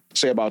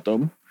say about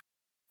them.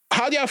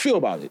 How do y'all feel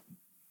about it?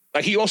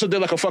 Like, he also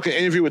did like a fucking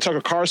interview with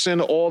Tucker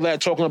Carlson, all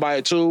that, talking about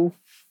it too.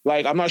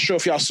 Like, I'm not sure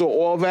if y'all saw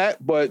all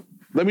that, but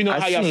let me know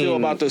how y'all feel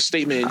about the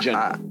statement in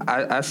general.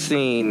 I've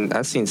seen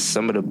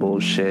some of the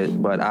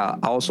bullshit, but I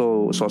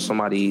also saw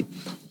somebody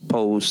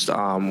post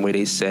where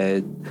they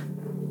said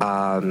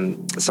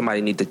somebody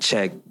need to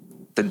check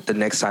the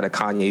next side of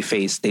Kanye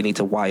face. They need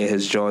to wire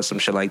his jaw or some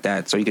shit like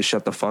that so he can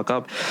shut the fuck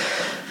up.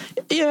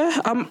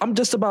 Yeah, I'm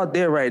just about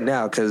there right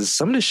now because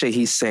some of the shit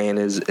he's saying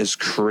is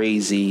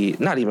crazy.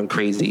 Not even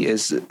crazy.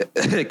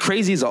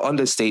 Crazy is an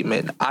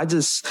understatement. I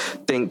just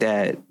think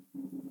that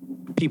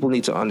people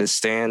need to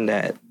understand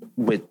that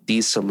with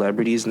these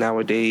celebrities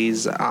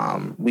nowadays,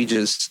 we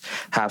just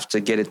have to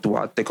get it through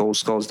our thick old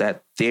skulls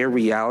that their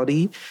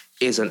reality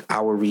isn't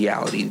our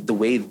reality. The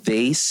way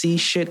they see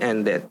shit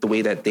and that the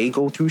way that they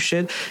go through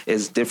shit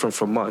is different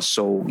from us.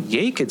 So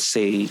Ye could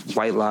say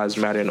White Lives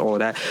Matter and all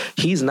that.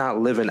 He's not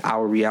living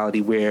our reality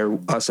where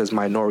us as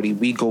minority,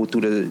 we go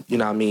through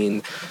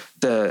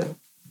the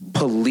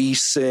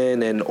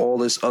policing and all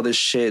this other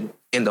shit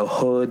in the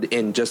hood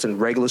and just in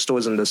regular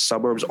stores in the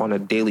suburbs on a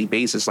daily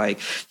basis.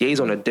 Like, Ye's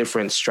on a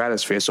different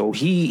stratosphere. So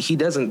he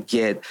doesn't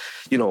get,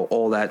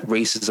 all that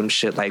racism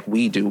shit like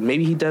we do.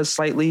 Maybe he does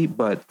slightly,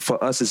 but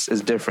for us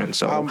it's different.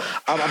 So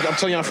I'm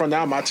telling you from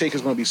now, my take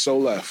is going to be so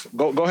left.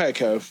 Go ahead,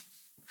 Kev.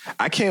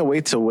 I can't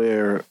wait to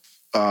wear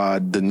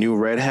the new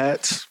red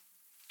hats.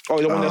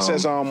 Oh, the one that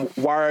says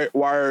wire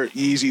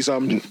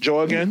Yeezy's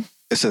jaw again?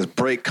 It says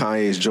break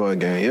Kanye's jaw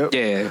again. Yep.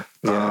 Yeah.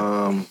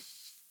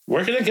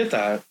 Where can I get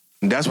that?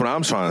 That's what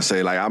I'm trying to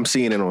say. Like, I'm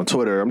seeing it on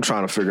Twitter. I'm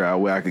trying to figure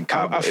out where I can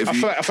cop. I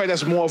feel like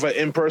that's more of an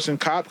in-person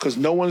cop because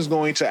no one's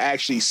going to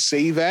actually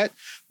say that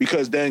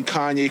because then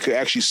Kanye could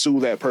actually sue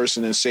that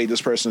person and say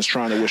this person's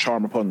trying to wish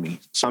harm upon me.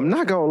 So, I'm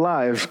not gonna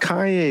lie, if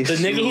Kanye, the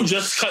nigga who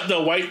just cut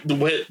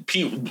the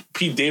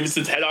Pete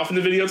Davidson's head off in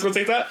the video, is gonna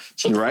take that,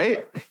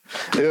 right?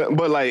 Yeah,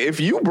 but like, if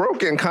you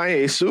broke and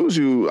Kanye sues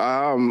you,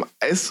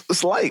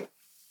 it's like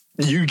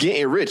you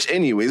getting rich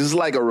anyways. It's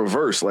like a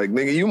reverse. Like,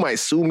 nigga, you might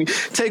sue me,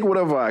 take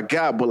whatever I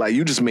got, but like,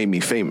 you just made me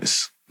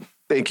famous.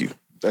 Thank you.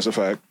 That's a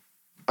fact.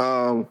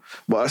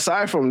 But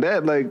aside from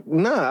that, like,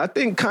 nah, I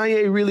think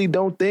Kanye really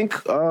don't think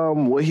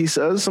what he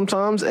says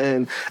sometimes.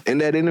 And in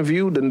that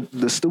interview,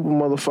 the stupid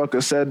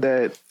motherfucker said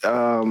that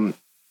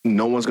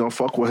no one's gonna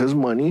fuck with his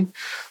money.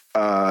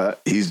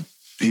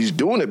 He's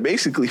doing it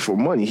basically for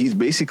money. He's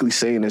basically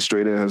saying it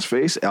straight in his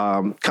face.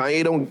 I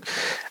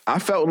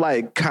felt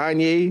like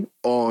Kanye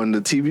on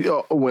the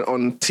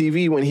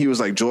TV when he was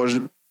like George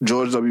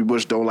W.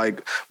 Bush don't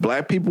like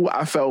black people.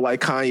 I felt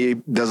like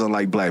Kanye doesn't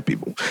like black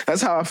people.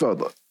 That's how I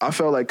felt. I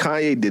felt like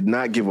Kanye did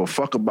not give a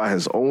fuck about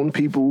his own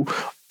people.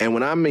 And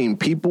when I mean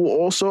people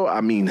also,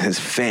 I mean his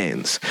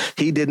fans.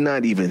 He did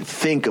not even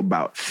think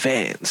about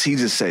fans. He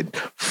just said,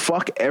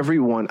 fuck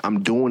everyone.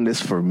 I'm doing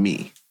this for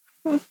me.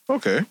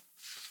 Okay.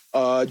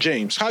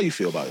 James, how you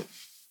feel about it?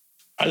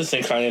 I just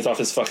think Kanye's off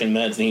his fucking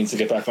meds and he needs to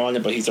get back on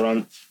it, but he's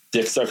around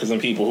dick suckers and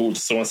people who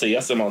just want to say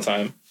yes to him all the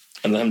time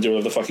and let him do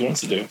whatever the fuck he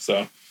wants to do.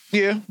 So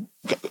yeah,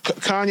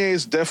 Kanye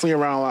is definitely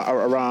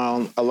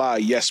around a lot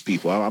of yes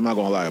people. I'm not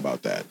gonna lie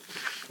about that.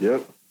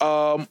 Yep.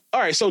 All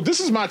right, so this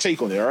is my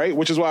take on it, all right?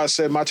 Which is why I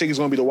said my take is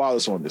gonna be the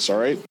wildest on this, all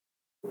right?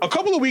 A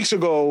couple of weeks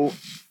ago,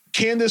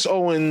 Candace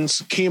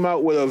Owens came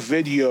out with a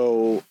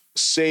video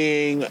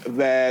saying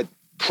that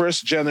Kris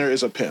Jenner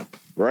is a pimp,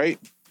 right?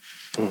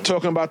 Mm-hmm.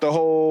 Talking about the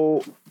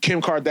whole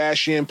Kim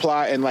Kardashian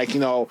plot and like,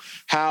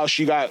 how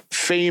she got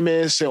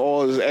famous and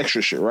all this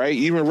extra shit, right?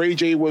 Even Ray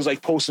J was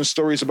like posting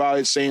stories about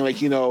it saying like,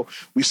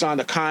 we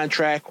signed a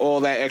contract,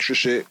 all that extra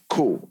shit.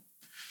 Cool.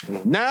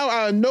 Mm-hmm. Now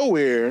out of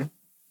nowhere,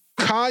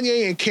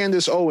 Kanye and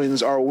Candace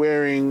Owens are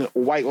wearing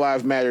White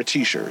Lives Matter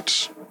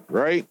t-shirts,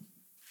 right?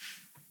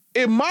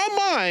 In my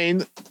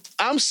mind,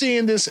 I'm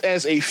seeing this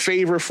as a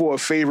favor for a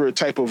favor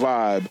type of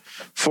vibe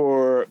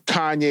for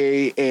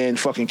Kanye and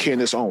fucking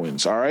Candace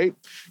Owens, all right?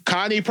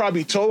 Kanye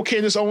probably told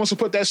Candace Owens to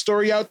put that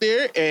story out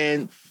there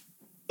and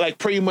like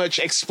pretty much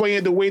explain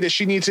it the way that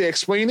she needs to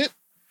explain it.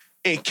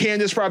 And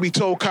Candace probably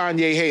told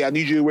Kanye, hey, I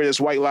need you to wear this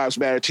White Lives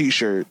Matter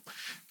t-shirt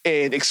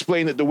and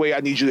explain it the way I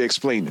need you to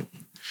explain it.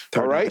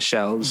 All right?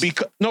 Shells.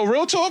 No,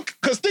 real talk,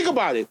 because think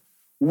about it.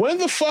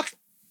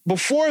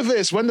 Before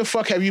this, when the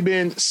fuck have you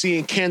been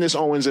seeing Candace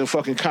Owens and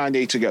fucking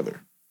Kanye together?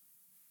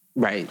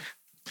 Right.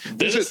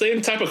 They're the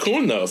same type of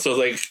coon though, so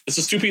like it's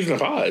just two peas in a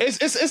pod.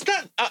 It's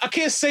not. I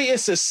can't say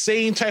it's the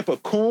same type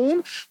of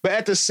coon, but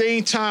at the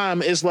same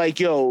time, it's like,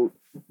 yo,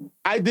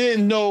 I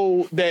didn't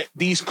know that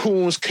these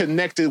coons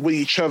connected with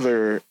each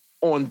other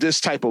on this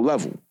type of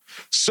level.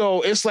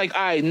 So it's like,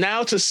 all right,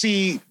 now to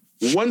see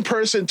one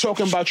person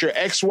talking about your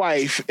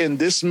ex-wife in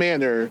this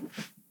manner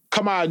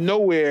come out of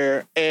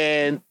nowhere,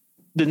 and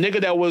the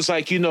nigga that was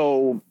like, you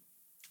know,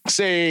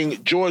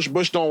 saying George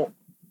Bush don't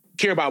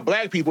care about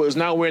black people is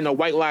now wearing a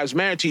White Lives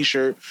Matter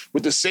t-shirt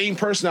with the same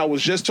person I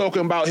was just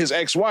talking about his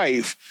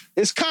ex-wife.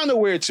 It's kind of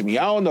weird to me.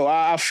 I don't know.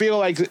 I feel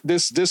like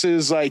this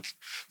is like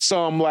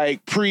some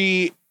like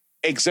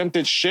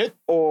pre-exempted shit,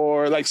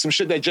 or like some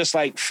shit that just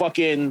like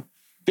fucking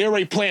they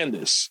already planned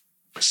this.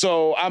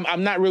 So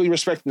I'm not really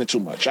respecting it too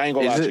much. I ain't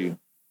gonna lie to you.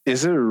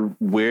 Is it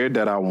weird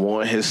that I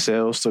want his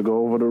sales to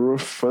go over the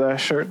roof for that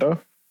shirt though?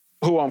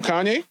 Who,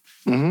 Kanye?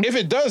 Mm-hmm. If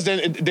it does, then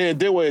it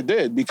did what it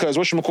did, because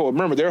whatchamacallit,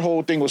 remember, their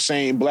whole thing was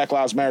saying Black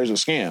Lives Matter is a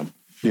scam.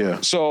 Yeah.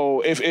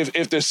 So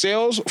if the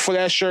sales for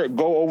that shirt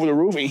go over the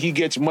roof and he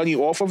gets money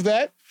off of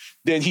that,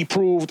 then he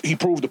proved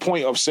the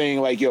point of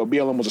saying like, yo,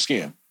 BLM was a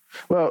scam.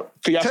 Well,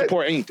 could y'all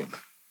support anything?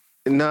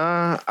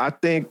 Nah, I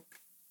think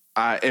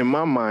in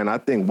my mind, I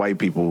think white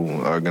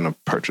people are gonna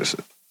purchase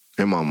it.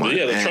 In my mind,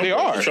 yeah, they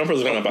are. The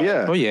Trumpers are gonna buy.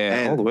 Yeah, oh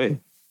yeah, all the way.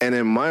 And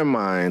in my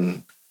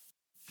mind,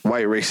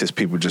 white racist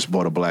people just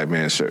bought a black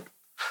man shirt.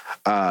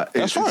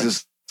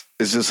 It's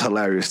just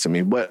hilarious to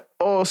me. But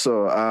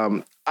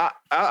also,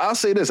 I'll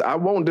say this: I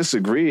won't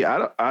disagree.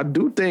 I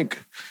do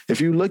think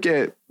if you look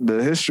at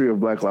the history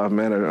of Black Lives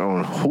Matter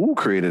on who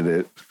created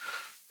it,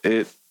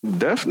 it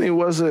definitely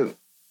wasn't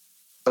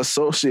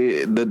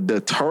associated. The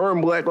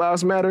term Black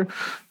Lives Matter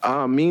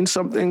means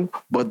something,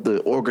 but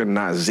the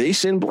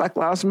organization Black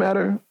Lives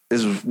Matter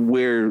is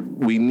where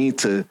we need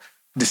to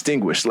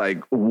distinguish.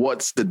 Like,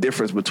 what's the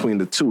difference between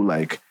the two?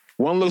 Like,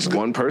 one looks good.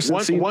 One person,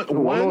 one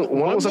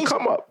was a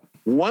come up.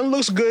 One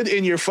looks good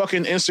in your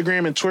fucking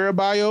Instagram and Twitter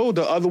bio.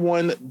 The other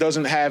one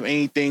doesn't have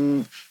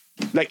anything,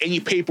 like any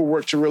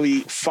paperwork to really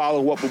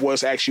follow up with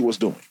what it actually was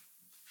doing.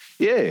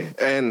 Yeah,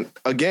 and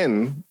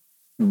again,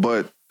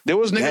 but there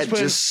was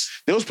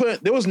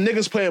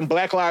niggas playing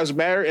Black Lives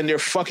Matter in their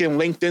fucking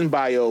LinkedIn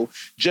bio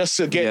just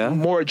to get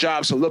more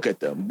jobs to look at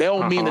them. They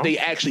don't mean that they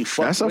actually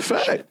fuck. That's a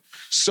fact. Shit.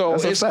 So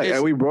that's a fact.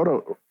 And we brought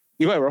up.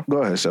 You go ahead, bro.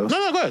 Go ahead, Shells.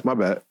 No, go ahead. My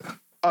bad.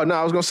 Oh no,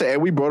 I was gonna say,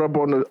 and we brought up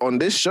on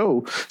this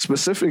show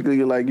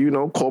specifically, like, you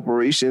know,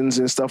 corporations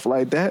and stuff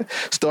like that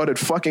started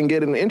fucking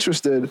getting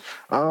interested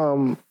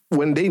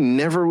when they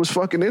never was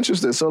fucking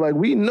interested. So like,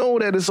 we know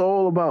that it's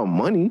all about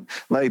money.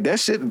 Like that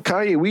shit,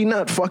 Kanye, we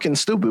not fucking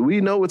stupid. We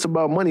know it's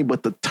about money,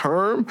 but the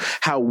term,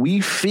 how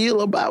we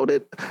feel about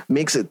it,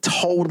 makes it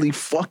totally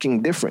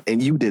fucking different.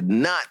 And you did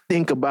not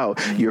think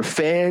about your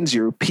fans,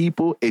 your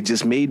people. It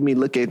just made me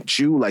look at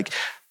you like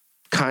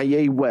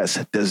Kanye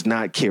West does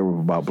not care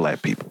about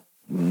black people.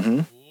 Mm-hmm.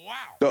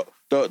 Wow.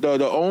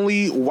 The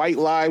only white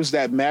lives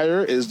that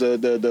matter is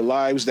the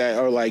lives that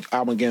are like,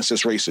 I'm against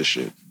this racist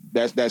shit.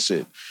 That's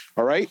it.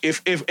 All right.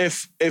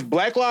 If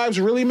black lives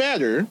really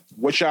matter,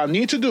 what y'all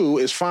need to do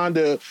is find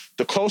the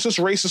closest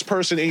racist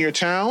person in your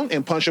town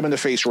and punch him in the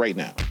face right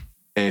now.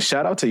 And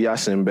shout out to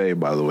Yasin Bey,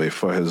 by the way,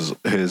 for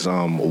his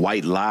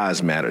White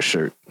Lives Matter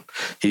shirt.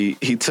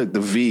 He took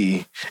the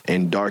V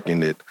and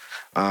darkened it.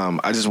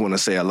 I just want to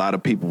say a lot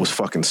of people was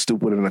fucking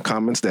stupid in the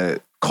comments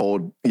that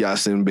called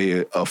Yasin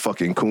Bey a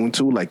fucking coon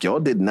too. Like, y'all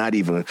did not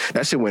even,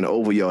 that shit went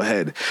over your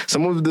head.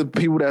 Some of the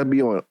people that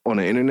be on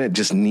the internet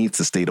just need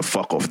to stay the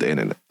fuck off the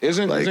internet.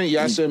 Isn't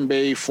Yasin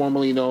Bey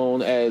formerly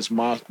known as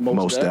Mos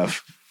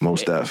Def?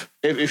 Most Def.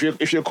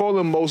 If you're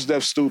calling Mos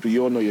Def stupid,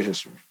 you don't know your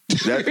history.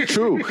 That's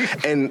true.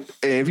 And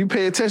if you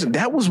pay attention,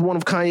 that was one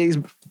of Kanye's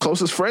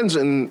closest friends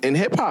in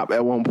hip hop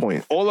at one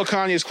point. All of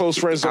Kanye's close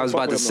friends. I was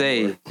about to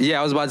say,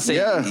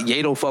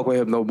 Ye don't fuck with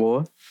him no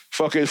more.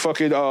 Fucking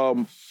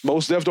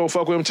Mos Def don't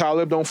fuck with him.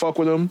 Talib don't fuck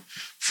with him.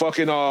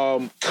 Fucking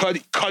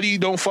Cudi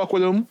don't fuck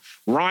with him.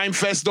 Rhyme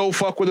Fest don't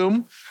fuck with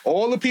him.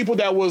 All the people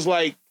that was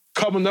like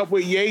coming up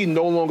with Ye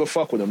no longer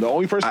fuck with him. The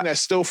only person that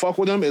still fuck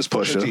with him is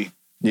Pusha T.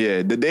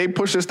 Yeah, the day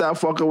Pusha stop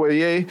fucking with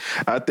Ye,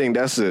 I think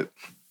that's it.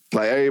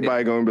 Like,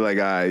 everybody gonna be like,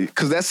 all right,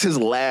 because that's his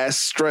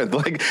last strength.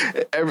 Like,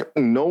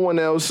 no one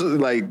else,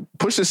 like,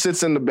 Pusha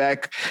sits in the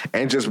back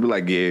and just be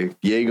like, yeah,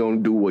 Ye gonna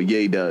do what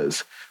Ye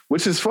does,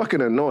 which is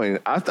fucking annoying.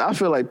 I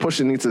feel like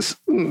Pusha needs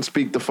to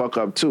speak the fuck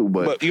up too.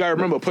 But you gotta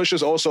remember,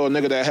 Pusha's also a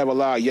nigga that have a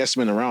lot of yes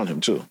men around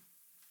him too.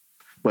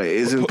 But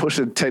isn't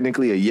Pusha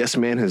technically a yes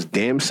man his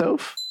damn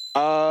self?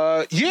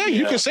 Yeah,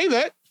 you can say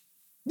that.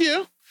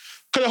 Yeah,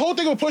 because the whole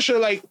thing with Pusha,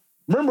 like,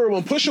 remember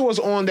when Pusha was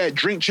on that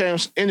Drink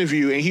Champs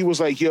interview and he was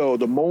like, yo,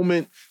 the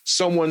moment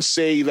someone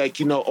say like,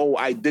 you know, oh,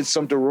 I did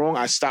something wrong,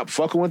 I stopped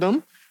fucking with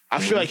them. I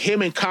feel like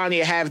him and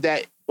Kanye have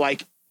that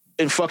like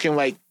in fucking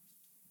like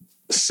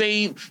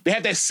they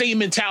have that same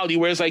mentality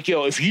where it's like,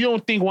 yo, if you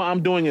don't think what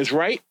I'm doing is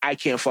right, I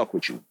can't fuck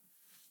with you.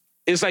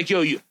 It's like,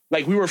 yo,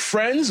 like we were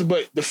friends,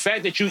 but the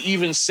fact that you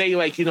even say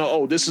like, you know,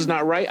 oh, this is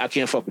not right, I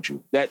can't fuck with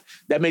you. That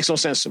makes no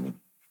sense to me.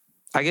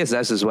 I guess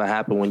that's just what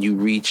happened when you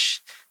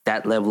reach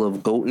that level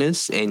of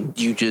goatness, and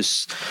you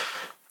just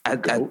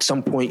at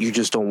some point you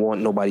just don't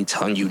want nobody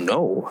telling you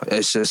no.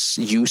 It's just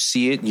you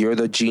see it. You're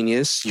the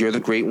genius. You're the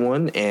great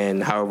one.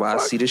 And however I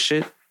see the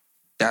shit,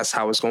 that's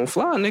how it's gonna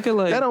fly, nigga.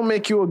 Like, that don't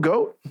make you a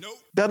goat. Nope.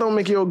 That don't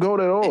make you a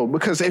goat at all.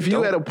 Because if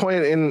you at a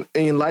point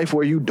in life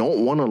where you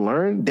don't want to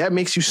learn, that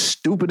makes you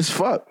stupid as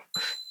fuck.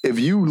 If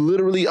you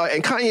literally are,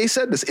 and Kanye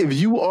said this, if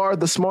you are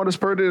the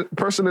smartest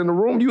person in the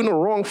room, you're in the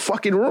wrong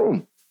fucking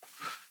room.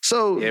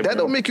 So that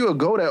don't make you a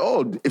goat at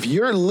all. If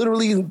you're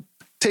literally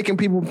taking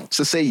people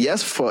to say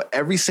yes for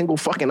every single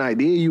fucking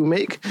idea you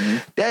make,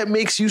 that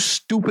makes you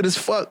stupid as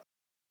fuck.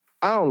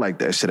 I don't like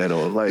that shit at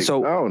all. Like,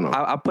 so I don't know.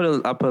 I put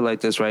it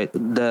like this, right?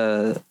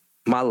 Not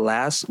my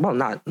last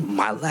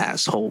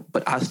hope,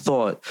 but I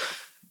thought,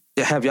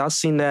 have y'all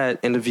seen that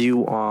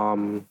interview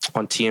on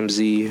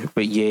TMZ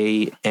with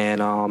Ye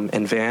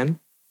and Van?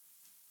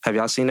 Have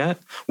y'all seen that?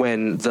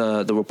 When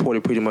the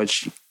reporter pretty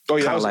much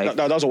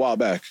that was a while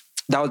back.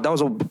 That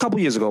was a couple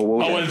years ago.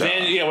 When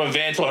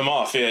Van told him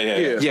off.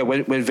 Yeah.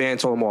 When Van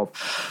told him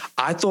off.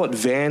 I thought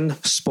Van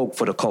spoke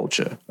for the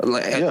culture.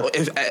 Like,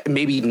 if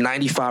maybe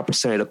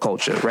 95% of the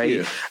culture, right?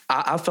 Yeah.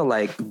 I felt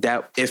like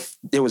that if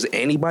there was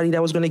anybody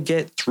that was going to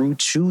get through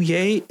to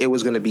Ye, it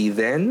was going to be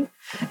then.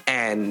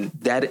 And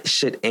that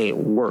shit ain't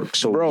work.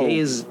 So Ye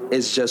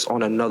is just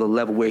on another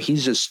level where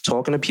he's just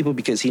talking to people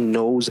because he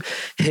knows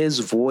his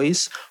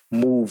voice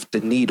moved the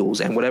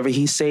needles. And whatever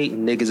he say,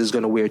 niggas is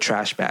going to wear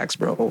trash bags,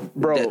 bro.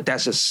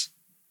 That's just...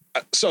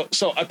 So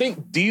I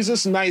think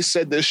Jesus Nice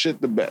said this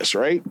shit the best,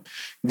 right?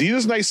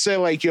 Jesus Nice said,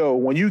 like, yo,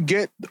 when you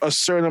get a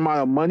certain amount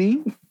of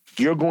money,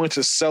 you're going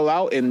to sell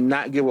out and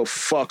not give a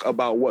fuck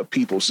about what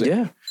people say.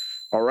 Yeah.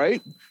 All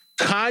right?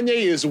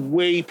 Kanye is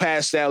way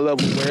past that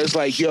level where it's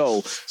like,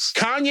 yo,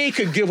 Kanye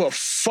could give a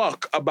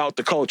fuck about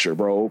the culture,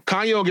 bro.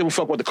 Kanye don't give a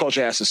fuck what the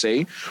culture has to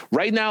say.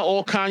 Right now,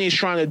 all Kanye's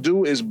trying to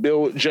do is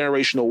build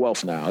generational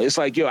wealth now. It's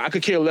like, yo, I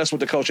could care less what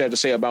the culture had to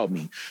say about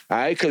me, all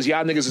right? Because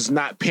y'all niggas is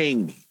not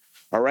paying me,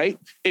 all right?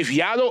 If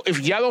y'all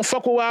don't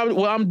fuck with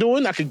what I'm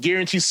doing, I could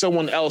guarantee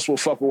someone else will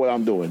fuck with what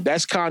I'm doing.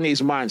 That's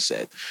Kanye's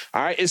mindset,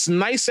 all right? It's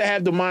nice to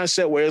have the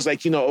mindset where it's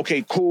like, you know,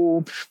 okay,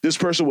 cool, this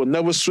person will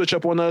never switch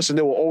up on us and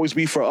they will always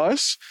be for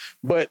us,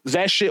 but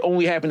that shit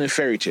only happened in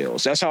fairy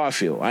tales. That's how I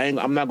feel.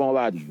 I'm not gonna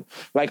lie to you.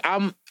 Like,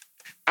 I'm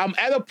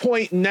at a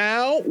point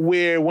now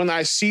where when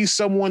I see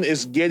someone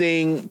is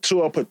getting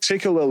to a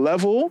particular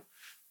level,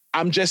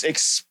 I'm just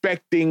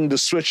expecting the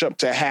switch up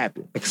to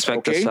happen.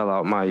 Expect to sell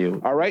out, my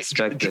you. All right?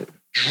 Expect it.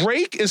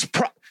 Drake is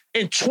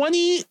in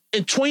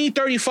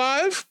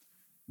 2035,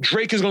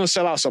 Drake is going to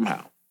sell out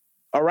somehow.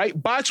 All right?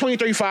 By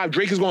 2035,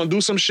 Drake is going to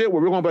do some shit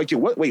where we're going to be like,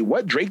 what? Wait,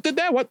 what? Drake did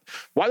that? What?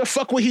 Why the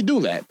fuck would he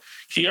do that?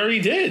 He already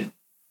did.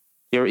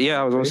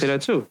 Yeah, I was going to say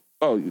that too.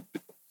 Oh, you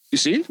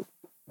see?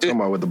 Talking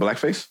about with the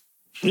blackface?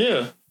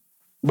 Yeah.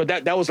 But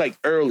that was like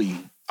early.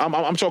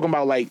 I'm talking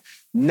about like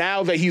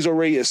now that he's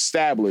already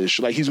established,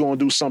 like he's going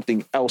to do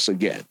something else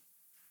again.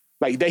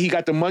 Like that he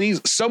got the money,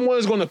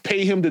 someone's going to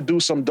pay him to do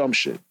some dumb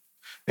shit.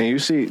 And you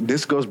see,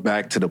 this goes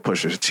back to the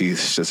Pusha T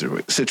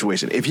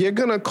situation. If you're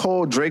going to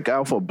call Drake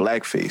out for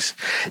blackface,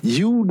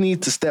 you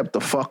need to step the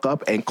fuck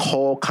up and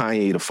call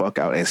Kanye the fuck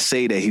out and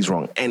say that he's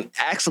wrong. And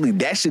actually,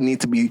 that should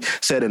need to be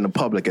said in the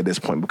public at this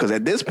point. Because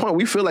at this point,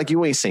 we feel like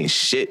you ain't saying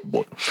shit,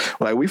 boy.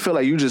 Like, we feel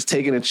like you just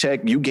taking a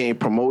check, you getting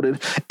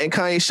promoted, and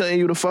Kanye shutting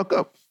you the fuck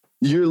up.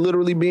 You're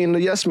literally being the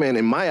yes man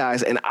in my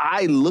eyes. And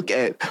I look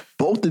at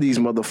both of these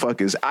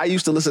motherfuckers. I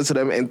used to listen to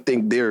them and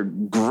think they're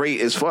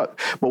great as fuck.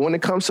 But when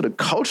it comes to the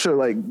culture,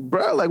 like,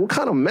 bro, like what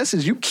kind of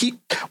message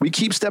we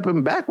keep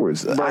stepping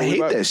backwards. Bro, I hate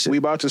that shit. We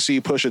about to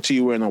see Pusha T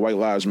wearing a White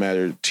Lives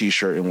Matter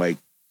t-shirt in like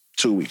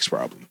 2 weeks,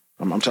 probably.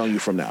 I'm telling you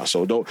from now.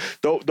 So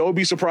don't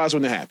be surprised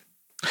when it happens.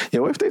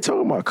 Yo, what if they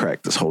talking about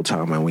crack this whole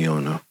time and we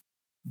don't know?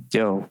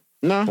 Yo.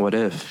 No. What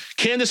if?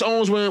 Candace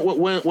Owens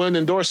wouldn't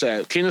endorse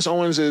that. Candace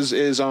Owens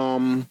is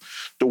the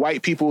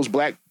white people's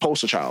black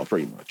poster child,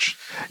 pretty much.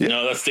 Yeah.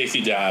 No, that's Stacey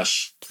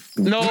Dash.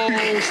 No,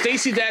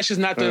 Stacey Dash is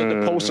not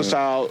the poster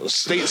child.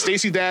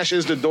 Stacey Dash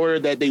is the daughter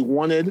that they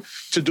wanted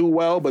to do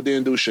well, but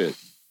didn't do shit.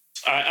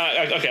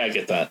 Okay, I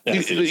get that. Yeah,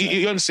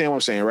 you understand what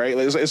I'm saying, right?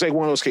 Like, it's like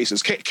one of those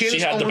cases. Candace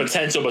she had Owens, the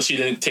potential, but she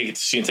didn't take it.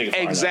 She didn't take it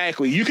far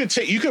exactly.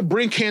 Enough. You could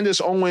bring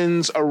Candace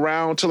Owens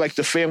around to like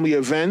the family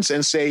events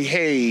and say,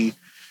 hey,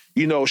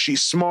 you know,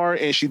 she's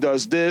smart and she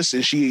does this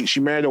and she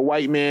married a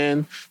white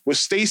man. With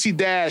Stacey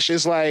Dash,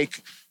 it's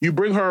like you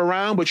bring her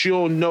around, but you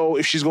don't know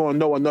if she's going to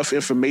know enough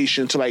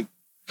information to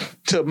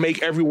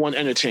make everyone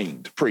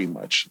entertained, pretty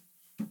much.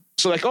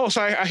 So like, oh,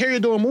 so I hear you're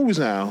doing movies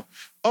now.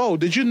 Oh,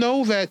 did you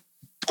know that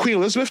Queen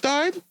Elizabeth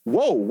died?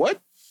 Whoa, what?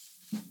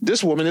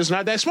 This woman is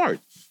not that smart.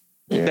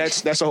 Yeah.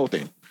 That's the whole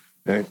thing.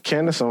 And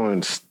Candace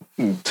Owens,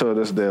 to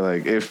this day,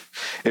 like if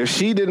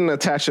she didn't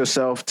attach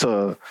herself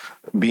to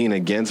being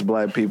against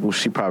black people,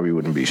 she probably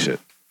wouldn't be shit.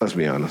 Let's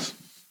be honest.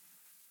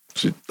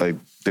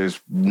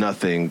 There's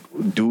nothing.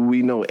 Do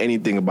we know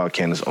anything about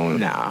Candace Owens?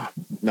 Nah,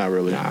 not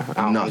really. Nah,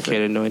 I don't care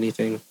to know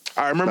anything.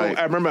 I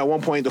remember at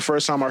one point, the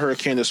first time I heard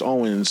Candace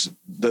Owens,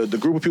 the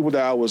group of people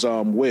that I was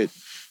with,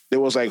 there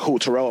was like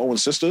Terrell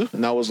Owens' sister,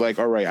 and I was like,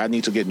 all right, I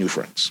need to get new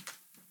friends.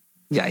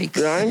 Yikes.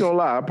 Yeah, I ain't gonna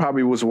lie. I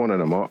probably was one of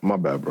them. My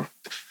bad, bro.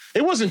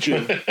 It wasn't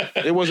you.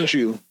 It wasn't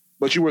you,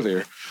 but you were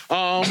there.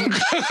 But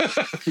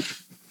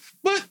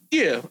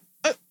yeah,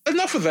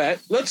 enough of that.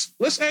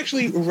 Let's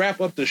actually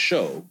wrap up the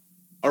show.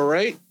 All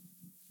right,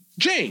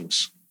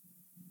 James.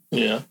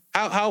 Yeah.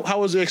 How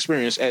was the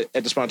experience at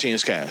the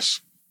Spontaneous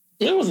Cast?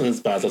 It wasn't as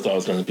bad as I thought it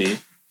was going to be.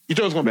 You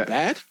thought it was going to be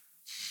bad?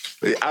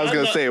 I was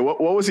gonna say, what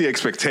was the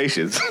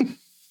expectations?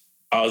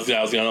 I was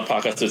going on a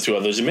podcast with 2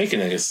 other Jamaican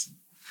niggas.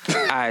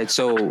 All right,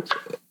 so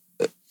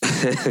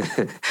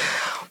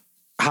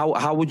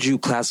how would you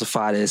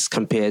classify this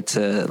compared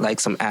to like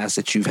some ass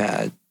that you've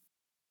had?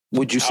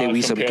 Would you say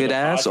we some good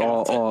ass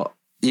or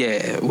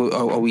yeah,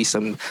 are we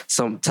some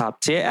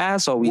top tier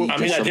ass or we? I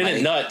mean, I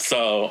didn't nut,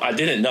 so so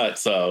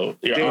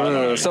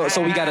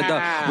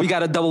we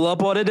gotta double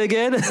up on it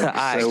again. All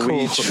right,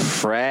 cool.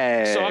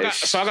 Trash.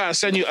 So I gotta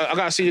send you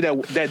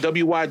that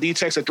WYD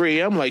text at 3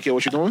 a.m. Like, yo,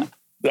 what you doing?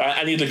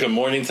 I need the good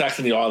morning text.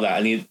 I need all that.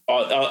 I need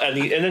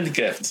and then the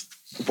gift.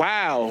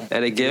 Wow.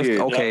 And a gift.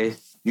 Yeah. Okay.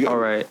 All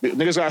right.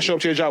 Niggas gotta show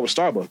up to your job with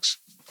Starbucks.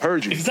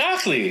 Heard you.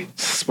 Exactly.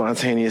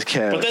 Spontaneous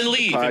Cast. But then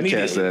leave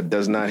podcast that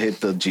does not hit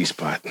the G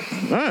spot.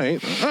 All right.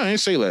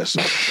 Say less.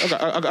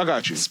 I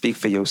got you. Speak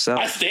for yourself.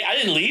 I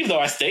didn't leave though.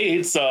 I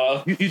stayed.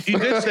 So you did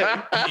say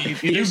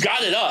you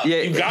got it up. Yeah,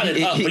 you got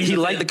it up. He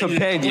liked the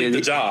companion.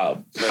 The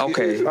job.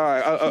 Okay. All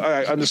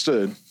right.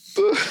 Understood.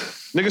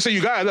 Nigga say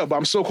you got it up, but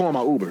I'm still calling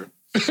my Uber.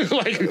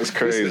 Like, that's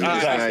crazy.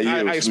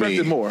 I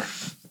expected more.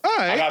 All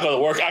right. I gotta go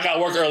to work. I got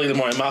to work early in the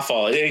morning. My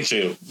fault. It ain't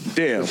you.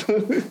 Damn. All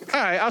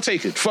right. I'll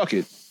take it. Fuck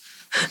it.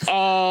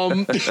 All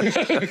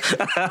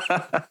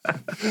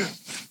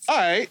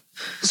right.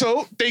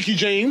 So thank you,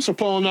 James, for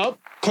pulling up,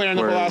 clearing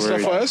up a lot of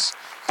stuff for us.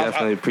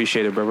 Definitely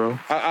appreciate it, bro.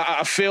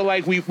 I feel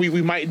like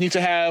we might need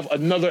to have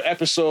another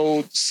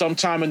episode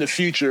sometime in the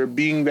future,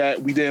 being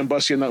that we didn't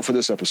bust your nut for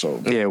this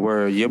episode. Yeah,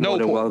 you're more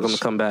than welcome to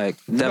come back.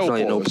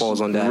 Definitely no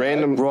pause on that.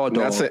 Random raw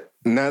dog.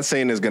 Not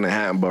saying it's gonna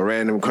happen, but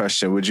random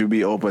question: would you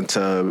be open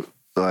to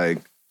like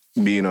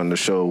being on the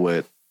show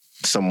with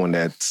someone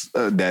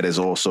that is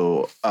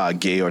also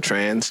gay or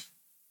trans?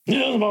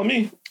 Yeah, it's about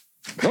me.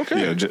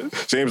 Okay. Yeah,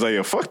 James like,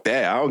 yo, fuck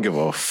that. I don't give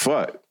a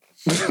fuck.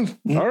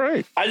 All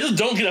right. I just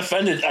don't get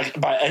offended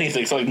by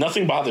anything, so like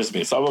nothing bothers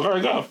me. So I'm like, all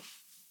right, go.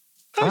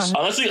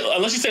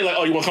 Unless you say like,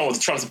 oh, you want to come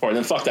with Trump support,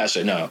 then fuck that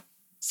shit. No,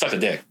 suck a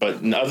dick. But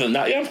other than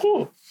that, yeah, I'm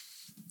cool.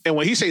 And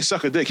when he say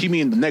suck a dick, he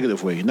mean the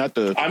negative way, not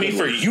the. I mean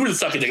for you to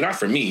suck a dick, not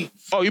for me.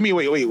 Oh, you mean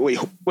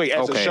wait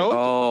as a show?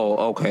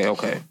 Oh,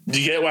 okay.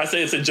 Do you get what I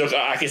say? It's a joke.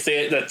 I can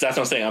say it. That's what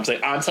I'm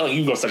saying. I'm telling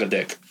you, go suck a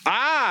dick.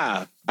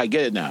 Ah, I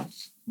get it now.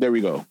 There we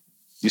go.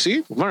 You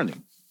see,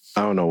 learning.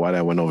 I don't know why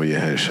that went over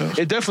your head, Show.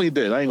 It definitely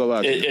did. I ain't gonna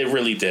lie. It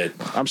really did.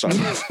 I'm sorry.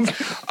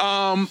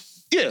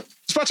 Yeah,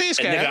 Spontaneous Cast.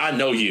 Nigga, I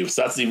know you,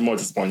 so that's even more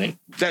disappointing.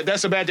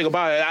 That's the bad thing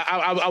about it.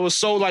 I was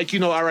so like,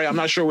 all right, I'm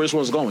not sure where this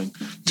one's going.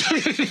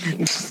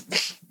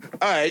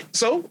 All right,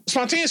 so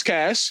Spontaneous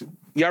Cast,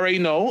 you already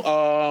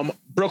know.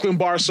 Brooklyn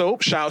Bar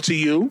Soap, shout out to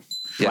you.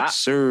 Yes,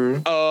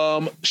 sir.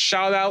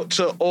 Shout out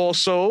to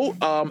also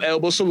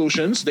Elbow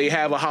Solutions. They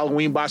have a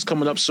Halloween box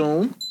coming up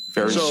soon.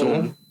 Very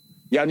soon.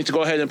 Y'all need to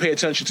go ahead and pay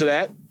attention to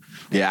that.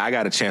 Yeah, I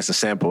got a chance to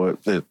sample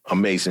it.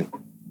 Amazing.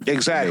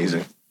 Exactly.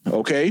 Amazing.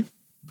 Okay.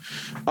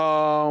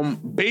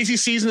 Basie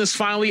season is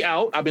finally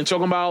out. I've been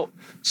talking about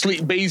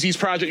Basie's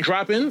project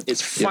dropping.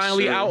 It's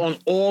finally out on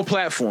all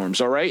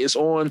platforms. All right. It's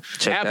on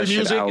Apple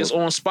Music. It's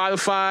on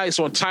Spotify. It's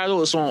on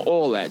Tidal. It's on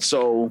all that.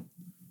 So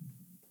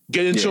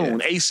get in tune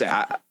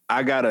ASAP.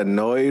 I got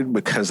annoyed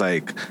because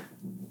like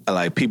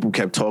people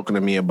kept talking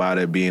to me about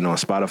it being on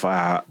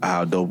Spotify,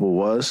 how dope it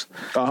was.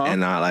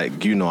 And I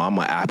I'm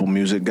an Apple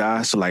Music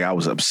guy. So like I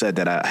was upset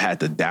that I had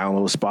to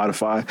download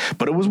Spotify,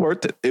 but it was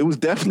worth it. It was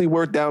definitely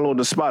worth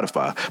downloading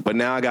Spotify. But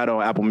now I got it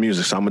on Apple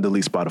Music, so I'm gonna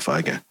delete Spotify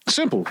again.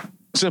 Simple.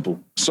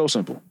 So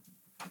simple.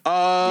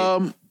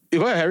 Go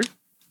ahead, Harry.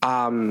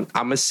 I'm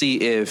gonna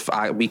see if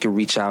we could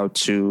reach out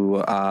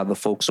to the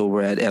folks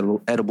over at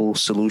Edible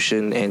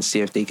Solution and see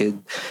if they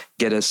could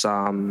get us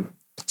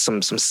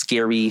some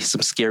scary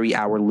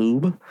hour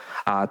lube.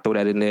 Throw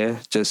that in there,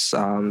 just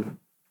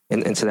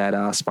into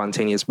that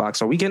spontaneous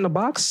box. Are we getting a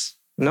box?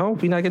 No,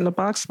 we're not getting a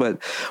box,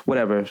 but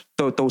whatever.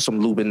 Throw some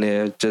lube in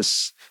there,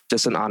 just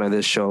in honor of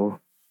this show.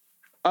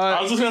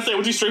 I was just gonna say,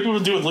 what do straight people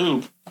do with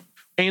lube?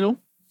 Anal?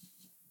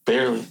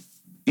 Barely.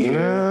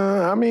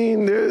 I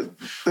mean, there's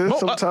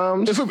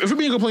sometimes. If we're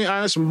being completely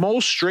honest,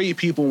 most straight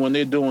people when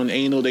they're doing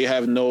anal, they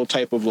have no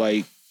type of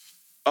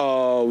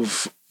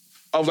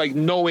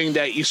knowing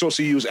that you're supposed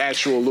to use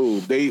actual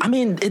lube.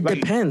 It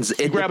depends.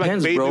 It grab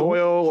depends, baby bro.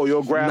 Oil, or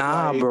you'll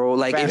grab bro.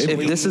 Like if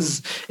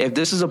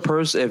this is a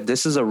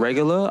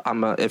regular,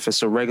 if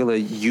it's a regular,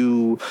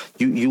 you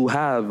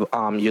have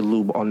your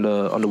lube on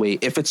the way.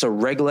 If it's a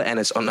regular and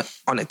it's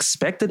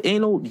unexpected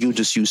anal, you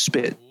just use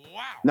spit.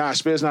 Nah,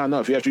 spit's not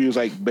enough. You have to use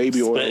like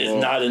baby oil. Spit is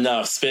not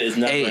enough. Spit is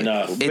never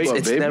enough.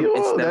 It's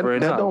never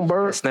enough. That don't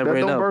burn. It's never that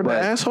enough. Don't burn the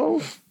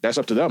asshole. That's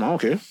up to them. I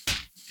don't care.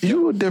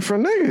 You a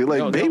different nigga.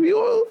 Like baby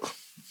oil.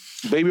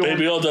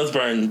 Baby oil does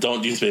burn.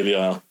 Don't use baby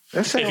oil.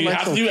 If you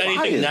have to do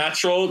anything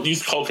natural,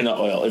 use coconut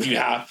oil. If you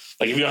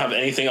don't have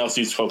anything else,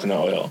 use coconut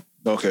oil.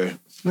 Okay.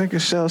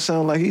 Nigga Shell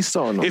sound like he's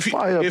starting a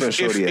fire up in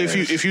shorty ass.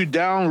 If you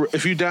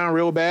down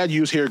real bad,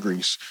 use hair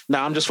grease.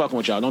 Nah, I'm just fucking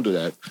with y'all. Don't do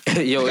that.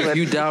 Yo, if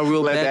you down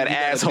real bad, let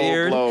that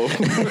asshole blow.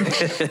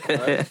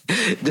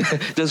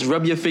 Just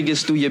rub your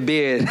fingers through your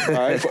beard. All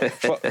right,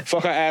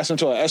 fuck her ass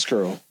into an S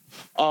curl.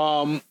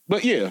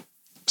 But yeah,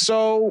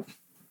 so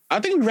I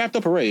think we wrapped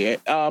up already.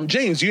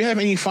 James, do you have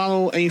any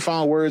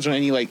final words or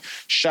any like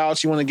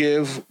shouts you want to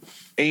give?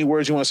 Any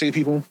words you want to say to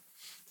people?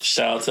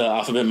 Shout out to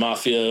Alphabet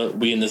Mafia.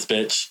 We in this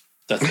bitch.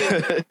 That's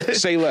it.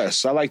 Say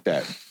less. I like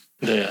that.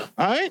 Yeah.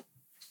 All right.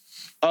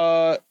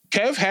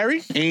 Kev,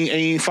 Harry,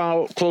 any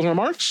final closing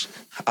remarks?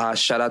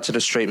 Shout out to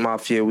the straight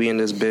mafia. We in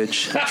this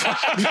bitch.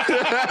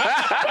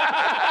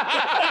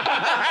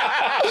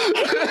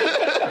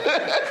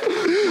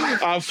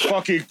 I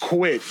fucking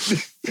quit.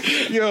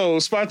 Yo,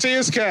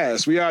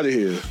 Spontaneouscast. We out of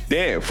here.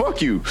 Damn,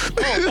 fuck you.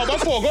 Oh, my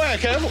fault. Go ahead,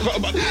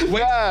 Kev.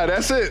 Wait. Nah,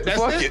 that's it.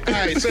 Fuck it. All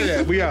right, say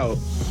that. We out.